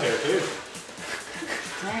that well. nose hair too.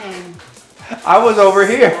 Dang. I was over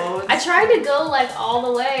here. I tried to go like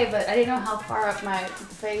all the way, but I didn't know how far up my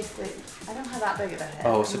face. I don't have that big of a head.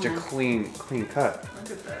 Oh, such a Come on. clean cut.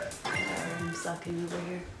 Look at that. I'm sucking over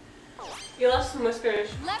here. You lost some whiskers.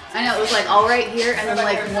 I know, it was like all right here and then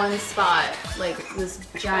like one spot. Like this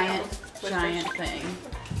giant thing.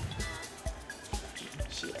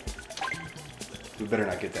 We better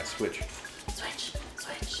not get that switch. Switch.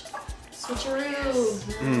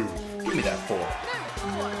 Switcheroo. Give me that 4.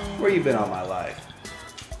 Where you been all my life?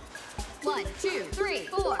 1, 2, 3,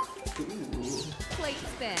 4. Plate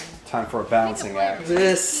spin. Time for a balancing act.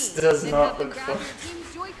 This does Then not have them look grab fun. your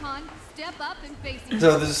team's Joy-Con, step up and face each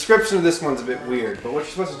So the description of this one's a bit weird, but what you're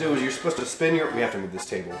supposed to do is you're supposed to spin your. We have to move this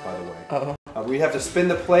table, by the way. We have to spin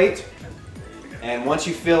the plate, and once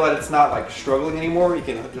you feel that it's not like struggling anymore, you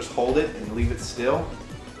can just hold it and leave it still.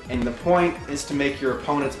 And the point is to make your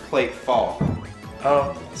opponent's plate fall.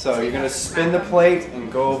 Oh. So you're gonna spin the plate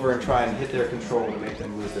and go over and try and hit their control to make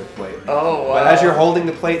them lose their plate. Oh wow. But as you're holding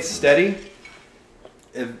the plate steady,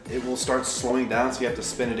 it will start slowing down, so you have to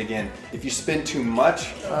spin it again. If you spin too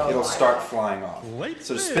much, it'll start flying off.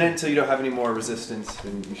 So just spin it until you don't have any more resistance,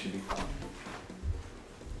 and you should be fine.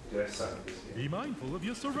 Dude, I suck at this game. Be mindful of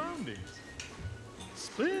your surroundings.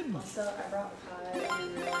 Spin. So I brought pie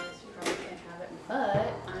and realized you probably can't have it,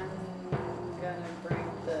 but I'm gonna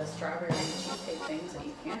bring the strawberry cheesecake things that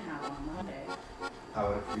you can have on Monday. I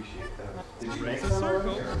would appreciate that. Did you make So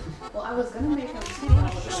them? well, I was gonna make them.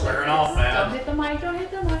 Just swearing off, man. Don't hit the mic. Don't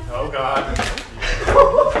hit the mic. Oh God.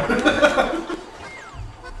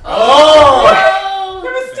 Oh!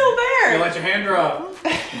 It was still there. You let your hand drop.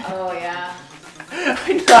 Oh yeah.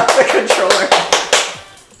 I dropped the controller.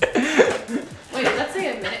 Wait, did that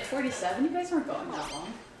say a minute 47? You guys weren't going that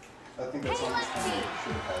long. I think that's almost time we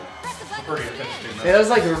should have had. Pretty intense, 2 minutes. Yeah, that was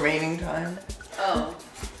like the remaining time. Oh.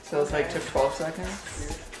 So it's like took 12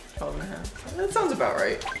 seconds. 12 and a half. That sounds about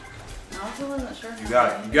right. I also wasn't sure. You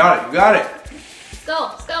got it. You got it. You got it.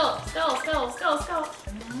 Skull, skull, skull, skull, skull, skull.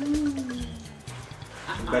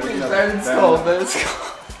 Better than Better than skull, better than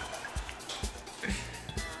skull.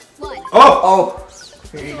 Oh!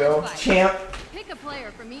 Here you go, champ. Pick a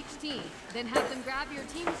player from each team, then have them grab your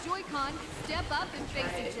team's Joy-Con, step up and face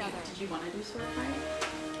each other. Did you want to do sword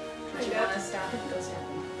fight? Did you want to stab it? Go stab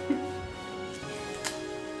it.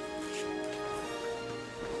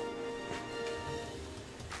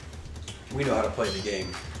 We know how to play the game.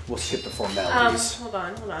 We'll skip the formalities. Hold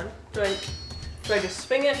on. Do I just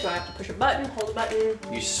swing it? Do I have to push a button, hold a button?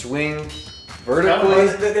 You swing vertically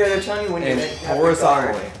They're telling you when and you have to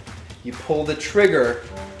horizontally. guard. You pull the trigger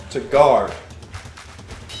to guard.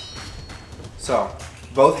 So,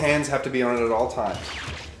 both hands have to be on it at all times.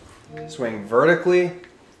 Swing vertically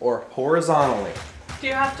or horizontally. Do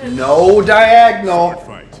you have to? No diagonal.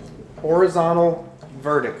 Horizontal,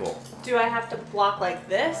 vertical. Do I have to block like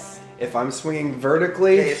this? If I'm swinging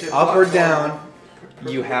vertically, Yeah, you have to up block or forward. down,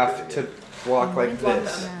 you have to block like Block the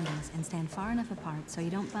this. surroundings and stand far enough apart so you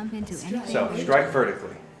don't bump into anything. So, or each strike other.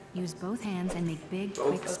 vertically. Use both hands and make big,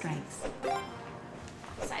 quick strikes.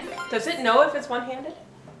 Does it know if it's one-handed?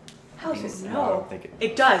 How does it No, I know? don't think it.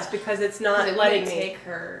 It does because it's not It letting wouldn't me. take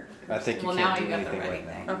her. I think you well, can't now do you got the anything ready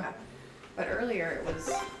right now. thing. Okay. But earlier it was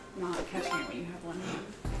not catching it when you have one hand.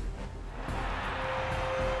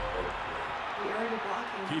 You're already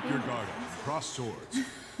blocking. Keep your guard up. Cross swords.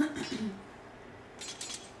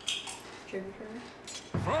 Trigger.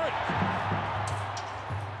 Fight!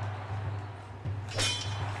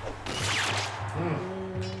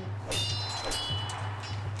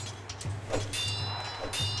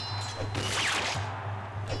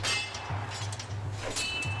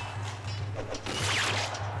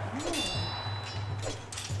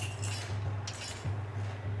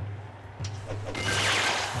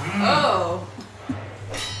 Oh.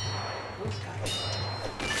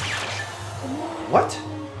 What?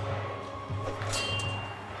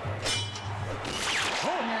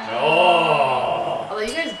 Oh. Although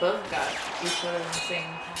you guys both got each other in the same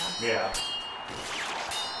pass. Yeah.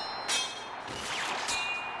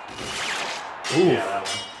 Ooh, Yeah, that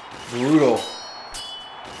one. brutal.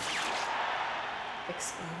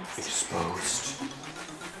 Exposed. Exposed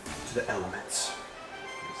to the elements.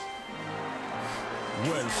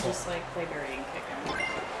 Well Just like play dirty and kick him.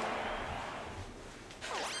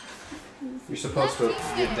 You're supposed to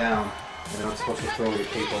get down, and I'm supposed to throw your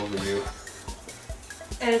cape over you.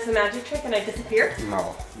 And it's a magic trick and I disappear?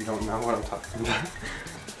 No, you don't know what I'm talking about.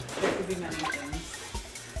 There could be many things.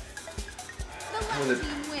 Was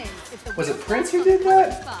it- was it Prince who did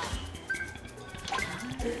that?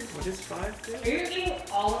 What is 5 do? Are you eating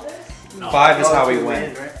all of this? No. 5 is how to we win,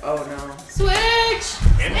 win. right? Oh no. Switch!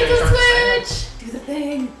 And Make they a start the switch! Do the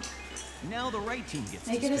thing. Now the right team gets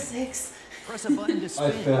Make to it a spin. 6. Press a button to spin.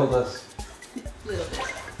 us. Little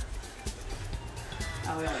bit.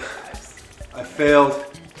 Oh, we only get 5s. I failed.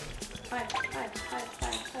 5.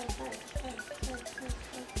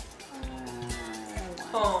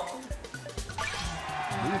 Oh.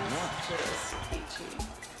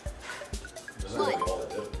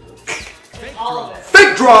 All of it.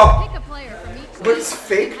 Fake draw! Pick a player from each team. What's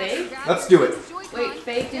fake? Fake? Grab Let's your do it. team's Joy-Con, Wait,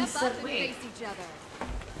 fake step instead- up and wait. face each other.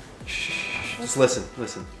 Just listen,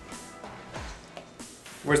 listen.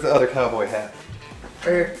 Where's the other cowboy hat?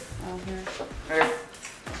 Right here. Oh, here. Right here.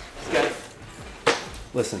 This guy.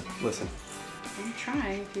 Listen, listen. I'm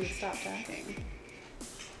trying if you would stop talking.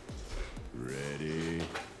 Ready.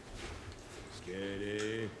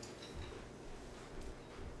 Steady.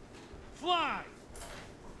 Fly!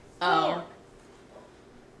 Oh.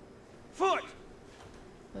 Foot!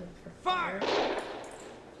 Look for Fire!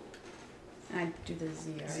 And I do the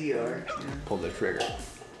ZR. ZR. Pull the trigger.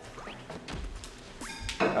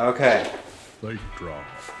 Okay, Late draw.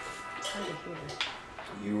 It's hard to hear.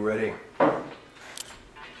 you ready?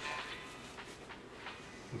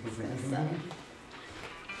 That's,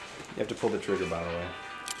 You have to pull the trigger, by the way.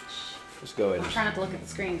 Just go ahead. I'm trying not to look at the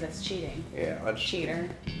screens. That's cheating. Yeah, I'll just Cheater.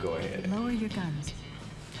 go ahead. Lower your guns.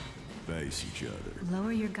 Face each other.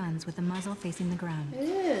 Lower your guns with the muzzle facing the ground. It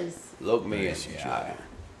is. Look me in the eye.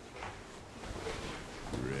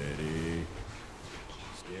 Ready.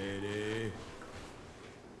 Steady.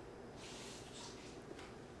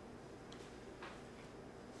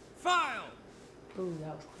 File! Ooh,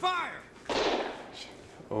 that was Fire!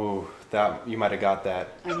 Oh, that you might have got that.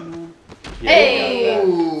 I don't know. Yeah, Hey!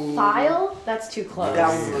 you got that. File? That's too close. That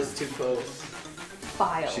one was too close.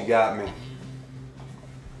 File. She got me.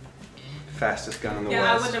 Fastest gun in the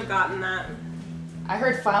Yeah, I West. wouldn't have gotten that. I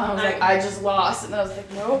heard file and I was like, I just lost. And I was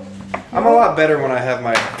like, nope. I'm a lot better when I have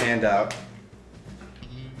my hand out.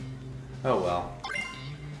 Oh well.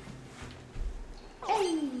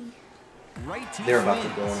 Right team They're about to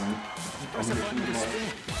wins. go in. Press a button to spin.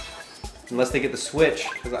 Unless they get the switch,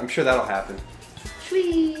 because I'm sure that'll happen.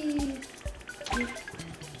 Sweet.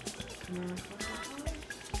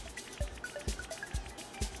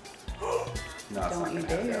 No, it's Don't not you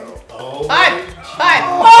gonna dare. happen. Oh.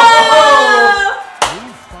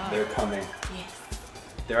 They're coming.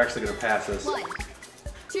 They're actually gonna pass us. 1,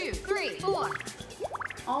 2, 3, 4.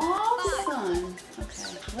 Awesome.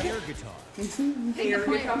 Okay. Air guitar. Pick a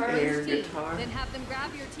player for Air each team. guitar. Then have them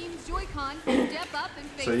grab your team's Joy-Con, step up, and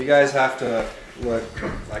face So you each guys other. have to look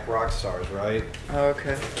like rock stars, right?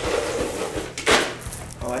 Okay.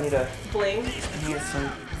 Oh, I need Bling. some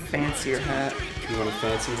fancier hat. You want a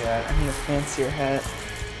fancy hat? I need a fancier hat.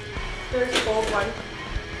 There's a gold one.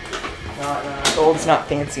 Gold's not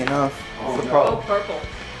fancy enough. Oh, That's the no. Oh, problem. purple.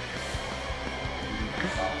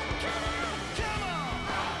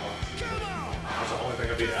 That's the only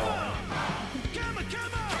thing I beat Alan.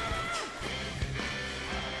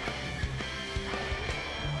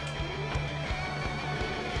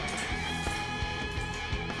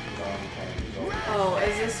 Oh,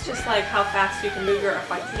 is this just like how fast you can move your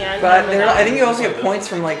F-I-T-N? But I think you also get points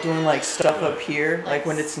from like doing like stuff up here, like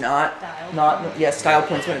when it's not style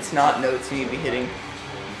points when it's not notes you need to be hitting.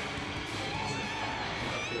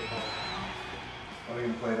 Oh, you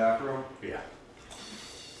can play that for him? Yeah.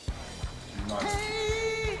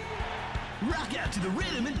 Rock out to the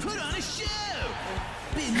rhythm and put on a show.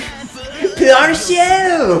 Be mindful. Put on a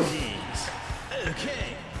show.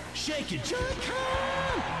 Okay, shake your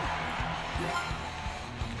Joy-Con.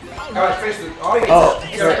 Gotta face the audience. Oh.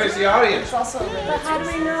 You gotta face the audience. It's also a rhythm. But how do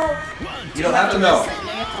we know? You don't have to know. Listen.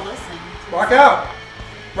 You have to listen. Rock out!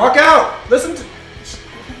 Rock out! Listen to.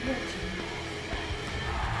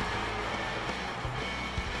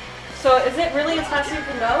 So is it really as fast as you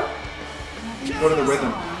can go? Go to the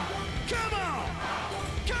rhythm. Come on.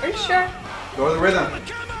 Are you sure? Go to the rhythm. Come on.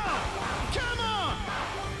 Come on.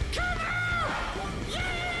 Come on.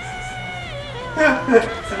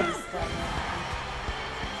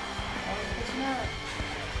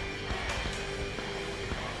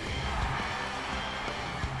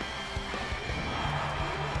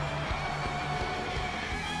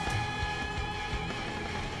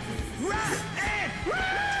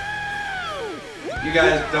 You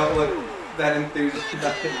guys don't look that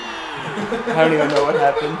enthusiastic. I don't even know what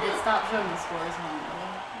happened. It stopped showing the scores on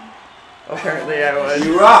Apparently I was.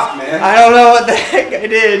 You rock, man. I don't know what the heck I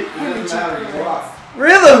did. It doesn't matter, you rock.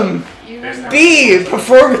 Rhythm. it. B.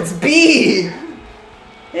 Performance B.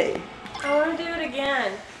 Hey. I want to do it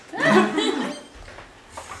again.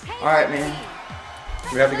 All right, man.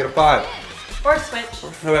 We have to get a 5. Or switch.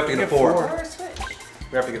 No, we have to get a 4. Or switch.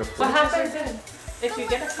 We have to get a 4. What happens if you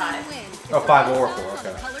get a 5? Oh, 5 or 4,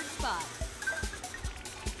 okay. Colored spot.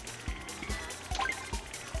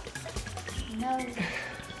 No.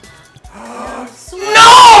 No!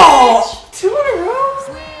 2 in a row?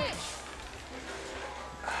 Switch.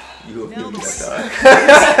 You suck.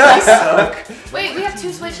 Wait, we have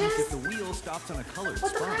 2 switches? If the wheel stops on a colored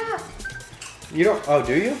What the spot. crap? You don't. Oh,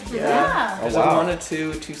 do you? Yeah. Oh, There's wow. a 1, a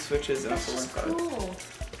 2, 2 switches, and a That's 4 and just 5. cool.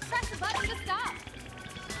 Press the button to stop.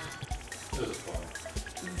 This is fun.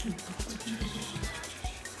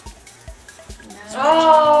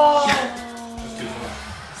 Oh! It's too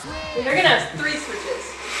fun. You're gonna have 3 switches.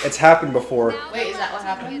 It's happened before. Now Wait, the is that what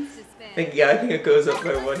left team happened? gets to spin. I think it goes up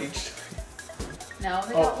by 1 each time. No,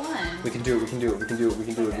 we got 1. We can do it. We can do it. We can do it. We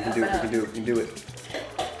can do it. We can do it. We can do it. We can do it.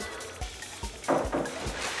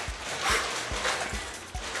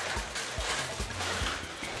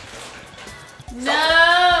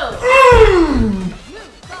 No! Move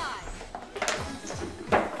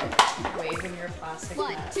 5. Waving your plastic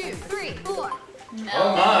 1, hat. 2, 3, 4. No.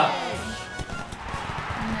 Oh my.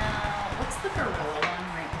 No. What's the gorilla one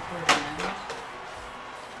right before the end?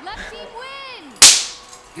 Left team wins.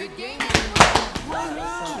 Good game.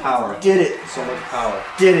 Power. Did it. So much power.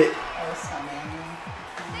 Did it. That was so manual.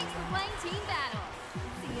 Thanks for playing Team Battle.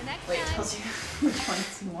 See you next Wait, time. tells you which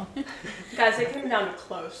ones you want. Guys, it came down to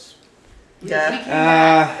close.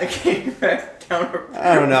 Yeah. It came back down to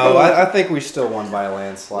I don't know. I think we still won by a We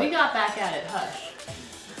landslide. got back at it. Hush.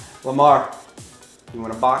 Lamar, you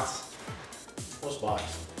want a box? What's box?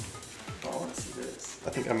 Oh, let's see this. I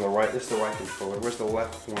think I'm the right. This is the right controller. Where's the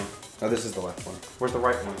left one? Oh, this is the left one. Where's the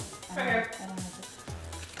right one? I don't have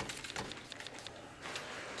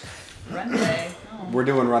it. Runway. Oh. We're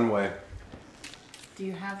doing runway. Do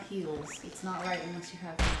you have heels? It's not right unless you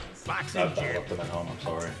have heels. I left them at home. I'm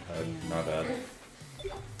sorry. My bad.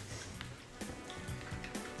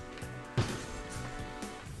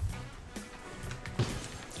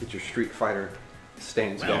 Get your Street Fighter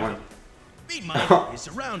stance going. Be mindful of your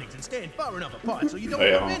surroundings and stand far enough apart so you don't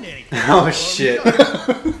Yeah. run into anything. Oh shit!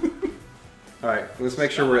 All right, let's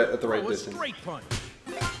make sure we're at the right Throw a distance. straight punch.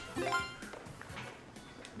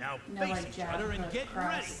 Now No, face like each jab, other and but get cross,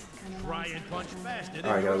 ready. kind of Try and nonsense. punch faster All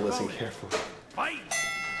than right, your gotta listen opponent. carefully. Fight.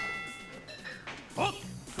 Hook.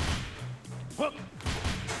 Hook.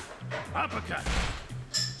 Uppercut.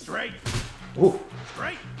 Straight. Ooh,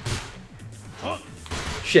 Straight. Hook.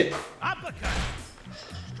 shit! Uppercut.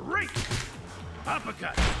 Straight.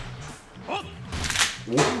 Uppercut. Hook.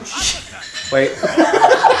 Ooh, Uppercut. wait, is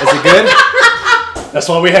it good? That's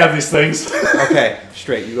why we have these things. Okay,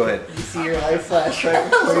 straight. You go ahead. You see your light flash right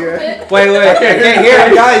before you're. Wait, I can't hear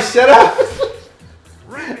it, guys. Shut up.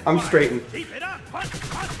 I'm straightened. Keep it up. Punch,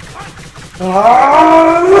 punch, punch.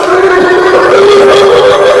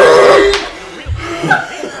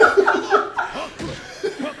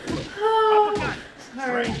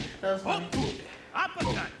 Sorry. That was funny.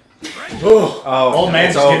 Uppercut. Straight. Oh, Old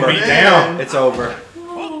man's it's just getting over. beat down. It's over.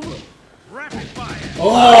 Rapid fire.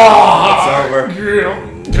 Oh! It's over.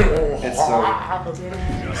 It's over.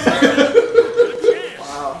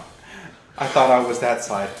 Wow. I thought I was that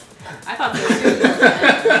side. I thought so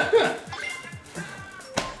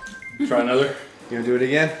too. Try another. You gonna do it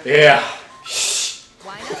again? Yeah.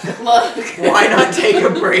 Look. Why not take a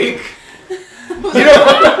break?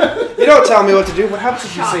 You don't tell me what to do. What happens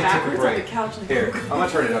if you Shot say take a backwards on the break? couch and Here, I'm gonna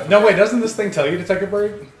turn it up. No, wait. Doesn't this thing tell you to take a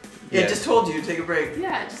break? Yeah, it just told you to take a break.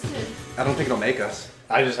 Yeah, it just did. I don't think it'll make us.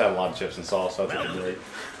 I just had a lot of chips and sauce, so I took a break.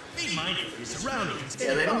 Be mindful of your surroundings and Yeah,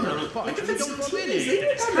 stand they don't far know. enough apart Look so at you this don't run titties. into They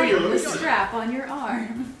anything. look Feel the real. strap on your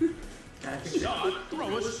arm. Start,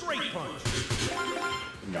 throw a straight punch.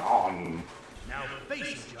 Nom. Now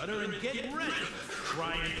face each other and get ready.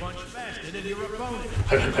 Try and punch faster than your opponent.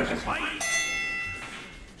 Fight.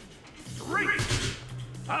 Straight.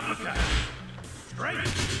 Uppercut. Straight.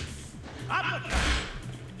 Uppercut.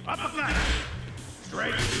 Uppercut.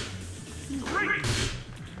 Straight. Straight.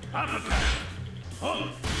 Uppercut. Hook.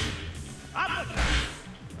 Uppercut.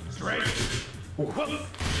 Straight. Hook.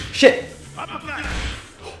 Shit! Uppercut.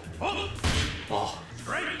 Hook. Oh.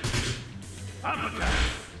 Straight. Uppercut.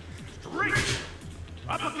 Straight.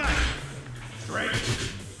 Uppercut. Straight.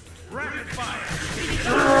 Rapid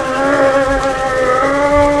fire.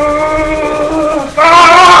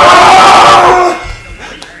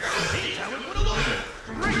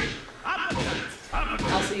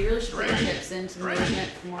 Also, you really should put your hips into the movement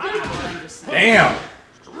for more power. I'm just saying. Damn.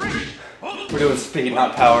 We're doing speed,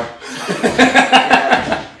 not power.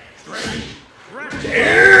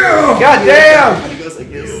 Damn. God damn! It goes like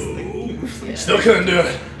this. Still couldn't do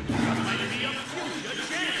it.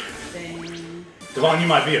 Dang. Devon, you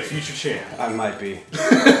might be a future champ. I might be.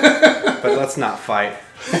 But let's not fight.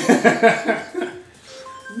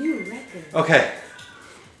 New record. Okay.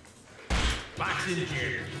 Boxing gym.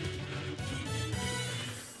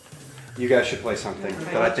 You guys should play something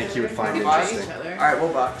that I think you would find Fight interesting. each other. Alright,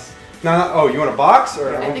 we'll box. No, no. Oh, you want a box or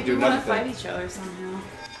I I want to think do we want another to fight thing? each other somehow.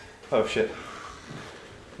 Oh shit.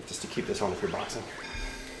 Just to keep this on if you're boxing.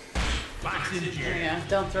 Boxing gym. Yeah,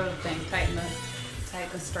 don't throw the thing. Tighten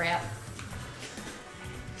the strap.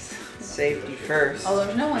 Safety first. Although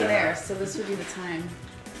there's no one Yeah. there, so this would be the time.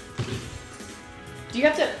 Do you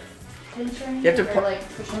have to pinch or anything? You have to or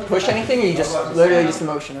like push, Push anything or you just literally just the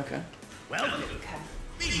motion, okay. Welcome. Okay.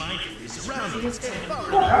 Be mindful of your surroundings. Just Stand far What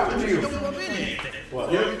enough happened apart to so you you? don't run into anything.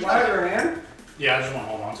 What? You tried your hand? Yeah, I just want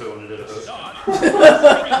to hold on to it when it did a hook.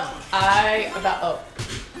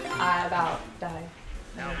 I about died.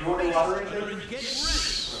 Now You want face water each in other there? and get ready.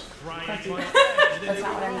 Try and punch faster than That's your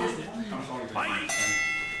not what I opponent. meant.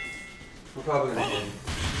 We're probably gonna end.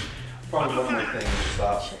 Probably one more thing and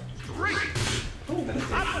stop. Straight.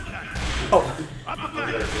 Uppercut. Oh.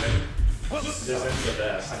 Uppercut. This is the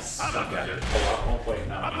best. I suck at it. Oh, I won't play it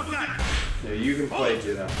now. Uppercut. Yeah, you can play it,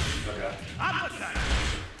 you know. Okay. Uppercut.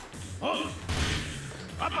 Hook.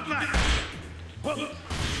 Uppercut. Hook.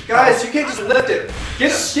 Guys, you can't just lift it.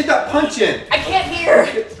 Get that punch in. I can't hear.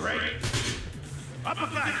 Straight.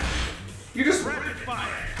 You just. Rapid fire.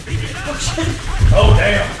 Oh,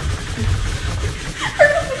 damn.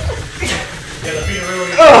 Yeah, the feet are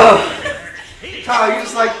really. Kyle, you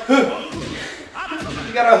just like.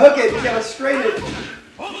 You gotta hook it. You gotta straighten it.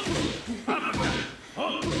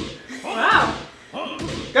 Wow.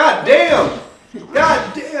 God damn.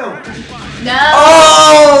 God damn. No.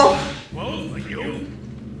 Oh!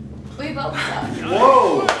 We both suck.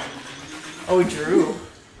 Whoa. Oh, we drew.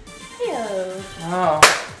 Ew. Wow.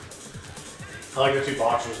 I like the two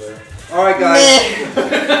boxers there. All right, guys.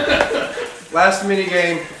 Last mini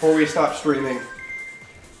game before we stop streaming.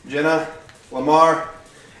 Jenna, Lamar,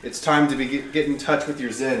 it's time to get in touch with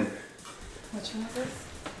your Zen. Which one is this?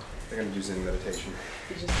 They're gonna do Zen meditation.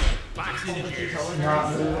 You just like hold the controller.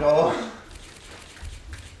 Not move at all.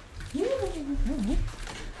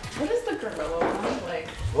 What is the gorilla one like?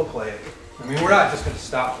 We'll play it. I mean, we're not just gonna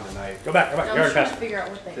stop for the night. Go back, go back. No, You I'm already trying passed to figure out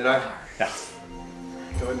what they Did I? are. Yeah.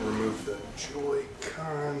 Go ahead and remove the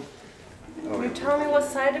Joy-Con. Oh, You tell me what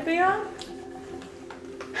side to be on?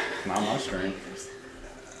 Not my screen.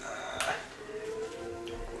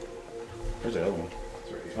 Where's the other one?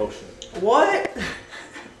 Oh shit. what?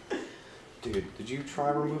 Dude, did you try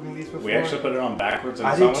removing these before? We actually put it on backwards and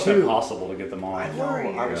I it's did almost too. impossible to get them on. I know.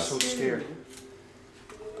 I was so scared.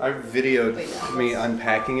 I Wait, videoed yeah, me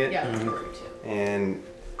unpacking it, Yeah, that's worried too. and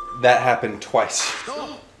that happened twice.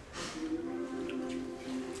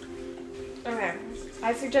 Okay.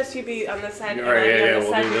 I suggest you be on this side and Alright, I be yeah, on yeah, this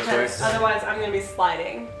we'll side do this because way. otherwise I'm gonna be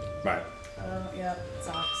sliding. Right. Oh, yeah,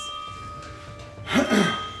 socks.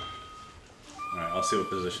 Alright, I'll see what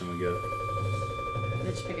position we get.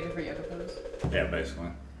 Did you pick a different yoga pose? Yeah, basically.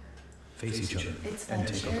 Face each other It's and that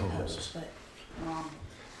take a chair pose. pose, but wrong.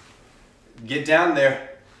 Get down there.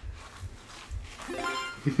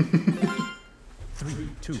 3,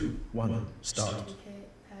 2, 1, start. Okay,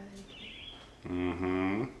 Patty.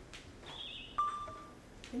 Mm-hmm. I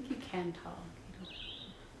think you can talk. You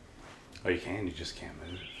don't. Oh, you can, you just can't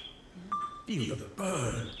move. Feel the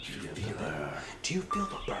burn. Do you feel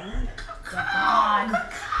the burn? Come on. Do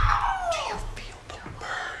you feel the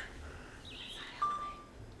burn?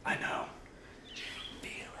 I know.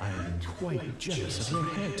 I am quite jealous of your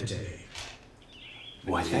hair today.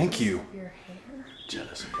 Why, thank you. Your hair?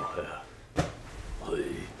 Jealous of your hair.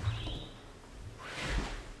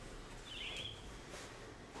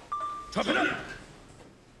 Toughen up.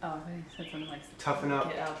 Oh, I thought you said something like Toughen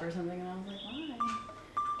up. get up or something, and I was like, why?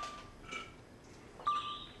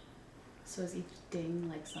 So is each ding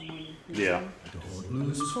like someone? Yeah. Don't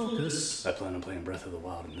lose focus. I plan on playing Breath of the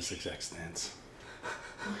Wild in this exact stance.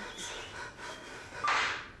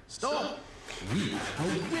 Stop. We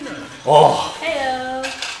are winner. Oh! Heyo.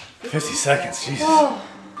 50 seconds, Jesus. Oh.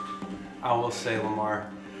 I will say, Lamar,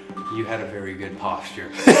 you had a very good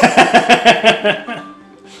posture.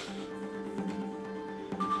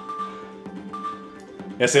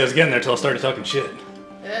 Yeah, see, I was getting there till I started talking shit.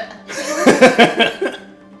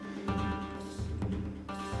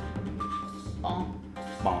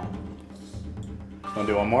 Mom. Wanna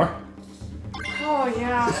do one more? Oh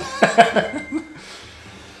yeah.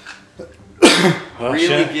 Well, Really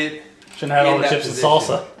shouldn't get have had all in the that chips position. and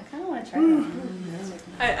salsa. I kind of want to try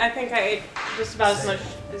that. I think I ate just about as much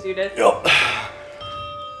as you did. Yup.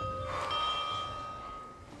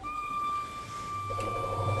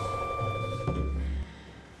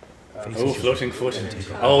 Oh, floating foot.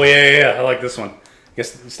 Oh, yeah. I like this one. I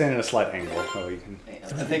guess stand in a slight angle. Oh, you can. I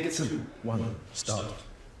think it's 2, 1, start. What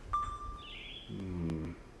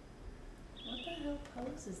the hell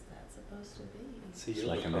pose is that supposed to be? See, It's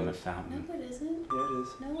like I'm in a fountain. No, it isn't. Yeah, it is.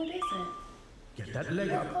 No, it isn't. Get that leg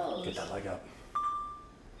What up. pose? Get that leg up.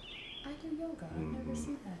 I do yoga. I've never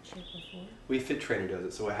seen that shit before. We Fit Trainer does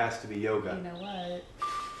it, so it has to be yoga. You know what?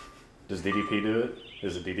 Does DDP do it?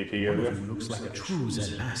 Is it DDP One yoga? of you looks like a true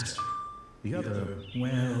Zen master. The other,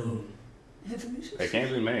 well, It can't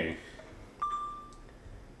be me.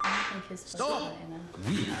 I don't think his foot's high enough.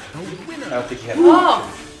 we are I winner. don't think he had Oh!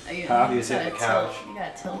 You Huh? He was gotta hitting the tilt- couch. You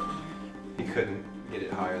gotta tilt in there. He couldn't get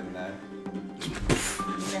it higher than that. You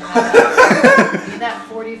need that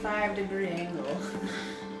 45-degree angle.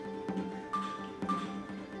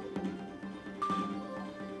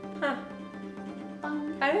 Huh.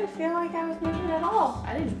 I didn't feel like I was moving at all.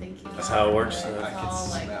 I didn't think you. That's how it works. I It's could all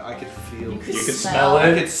like. smell. I could feel. You could You can smell smell I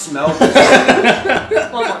it. could smell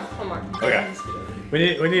this. One more. Okay.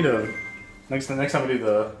 We need to next time we do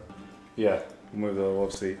the move the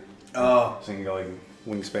love seat Oh, so you can go like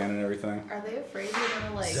wingspan and everything. Are they afraid you're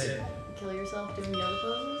gonna like Zen. kill yourself doing yoga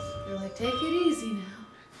poses? They're like, take it easy now.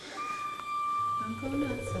 Don't go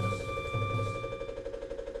nuts.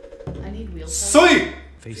 I need wheel touch. sweet.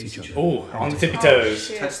 Face each other. Oh, on the tippy toes.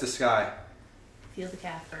 shit. Touch the sky. Feel the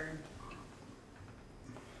calf burn.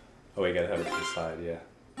 Oh, we gotta have it to the side, yeah.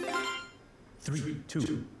 3,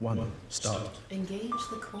 2, 1, start. Engage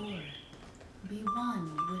the core. Be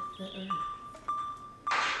one with the earth.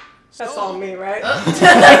 That's all me, right? Oh,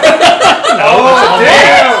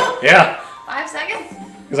 damn! Yeah, 5 seconds?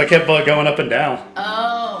 because I kept going up and down.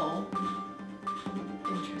 Oh.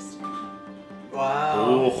 Interesting. Wow.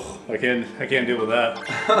 Oh, I can't deal with that.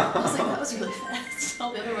 I was like, that was really fast.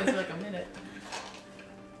 All the other ones were like a minute.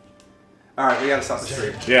 All right, we gotta stop the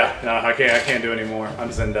stream. Yeah, no, I can't do any more. I'm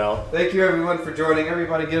zenned out. Thank you everyone for joining.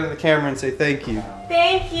 Everybody get on the camera and say thank you.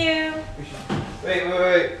 Thank you.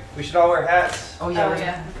 Wait. We should all wear hats. Oh yeah. Oh,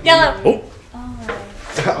 yeah. Yellow. Oh,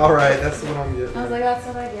 Alright. All right, that's the one I'm getting. I was like, that's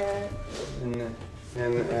what I get.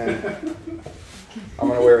 And I'm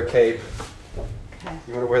gonna wear a cape. Okay.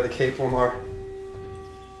 You wanna wear the cape, Lamar?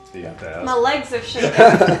 yeah, My legs are shaking.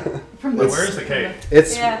 From Wait, where's the cape?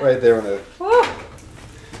 It's Yeah. right there on the. Woo.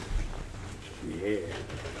 Yeah.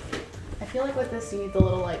 I feel like with this, you need the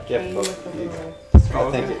little like Yeah, cane but with the you- little. I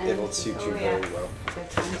think it'll suit you Oh, yeah. very well.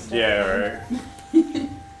 Yeah, right.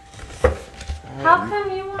 How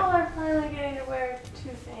come you all are finally getting to wear 2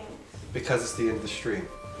 things? Because it's the end of the stream.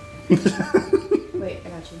 Wait, I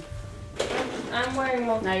got you. I'm wearing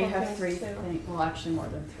multiple Now you have things 3 too. things. Well, actually more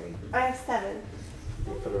than 3. I have 7.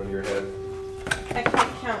 Put it on your head. I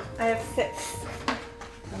can't count. I have 6.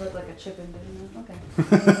 I look like a chicken, didn't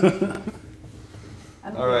I? Okay.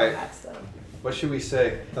 I'm All right. hats though. What should we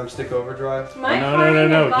say? Thumbstick Overdrive? My No. parting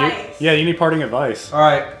You, advice. yeah, you need parting advice. All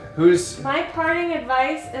right, who's? My parting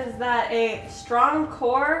advice is that a strong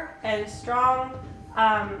core and strong,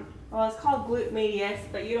 well, it's called glute medius,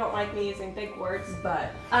 but you don't like me using big words.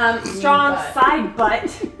 But Strong butt. side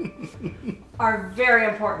butt are very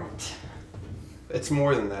important. It's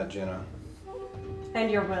more than that, Jenna. And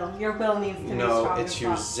your will. Your will needs to be No, strong it's as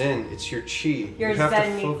your well. zen. It's your chi. Your you have zen to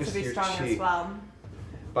needs focus to be your strong chi. as well.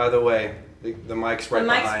 By the way, the mic's right The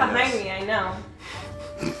mic's behind behind us. me, I know.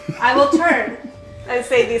 I will turn and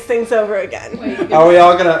say these things over again. Are we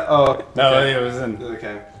all gonna? Oh. No, okay. it was in.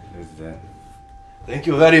 Okay. It was in. Thank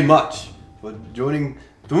you very much for joining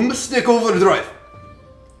Thumbstick Overdrive.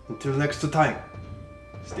 Until next time,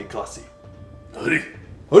 stay classy.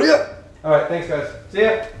 Hurry up! All right, thanks guys. See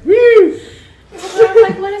ya.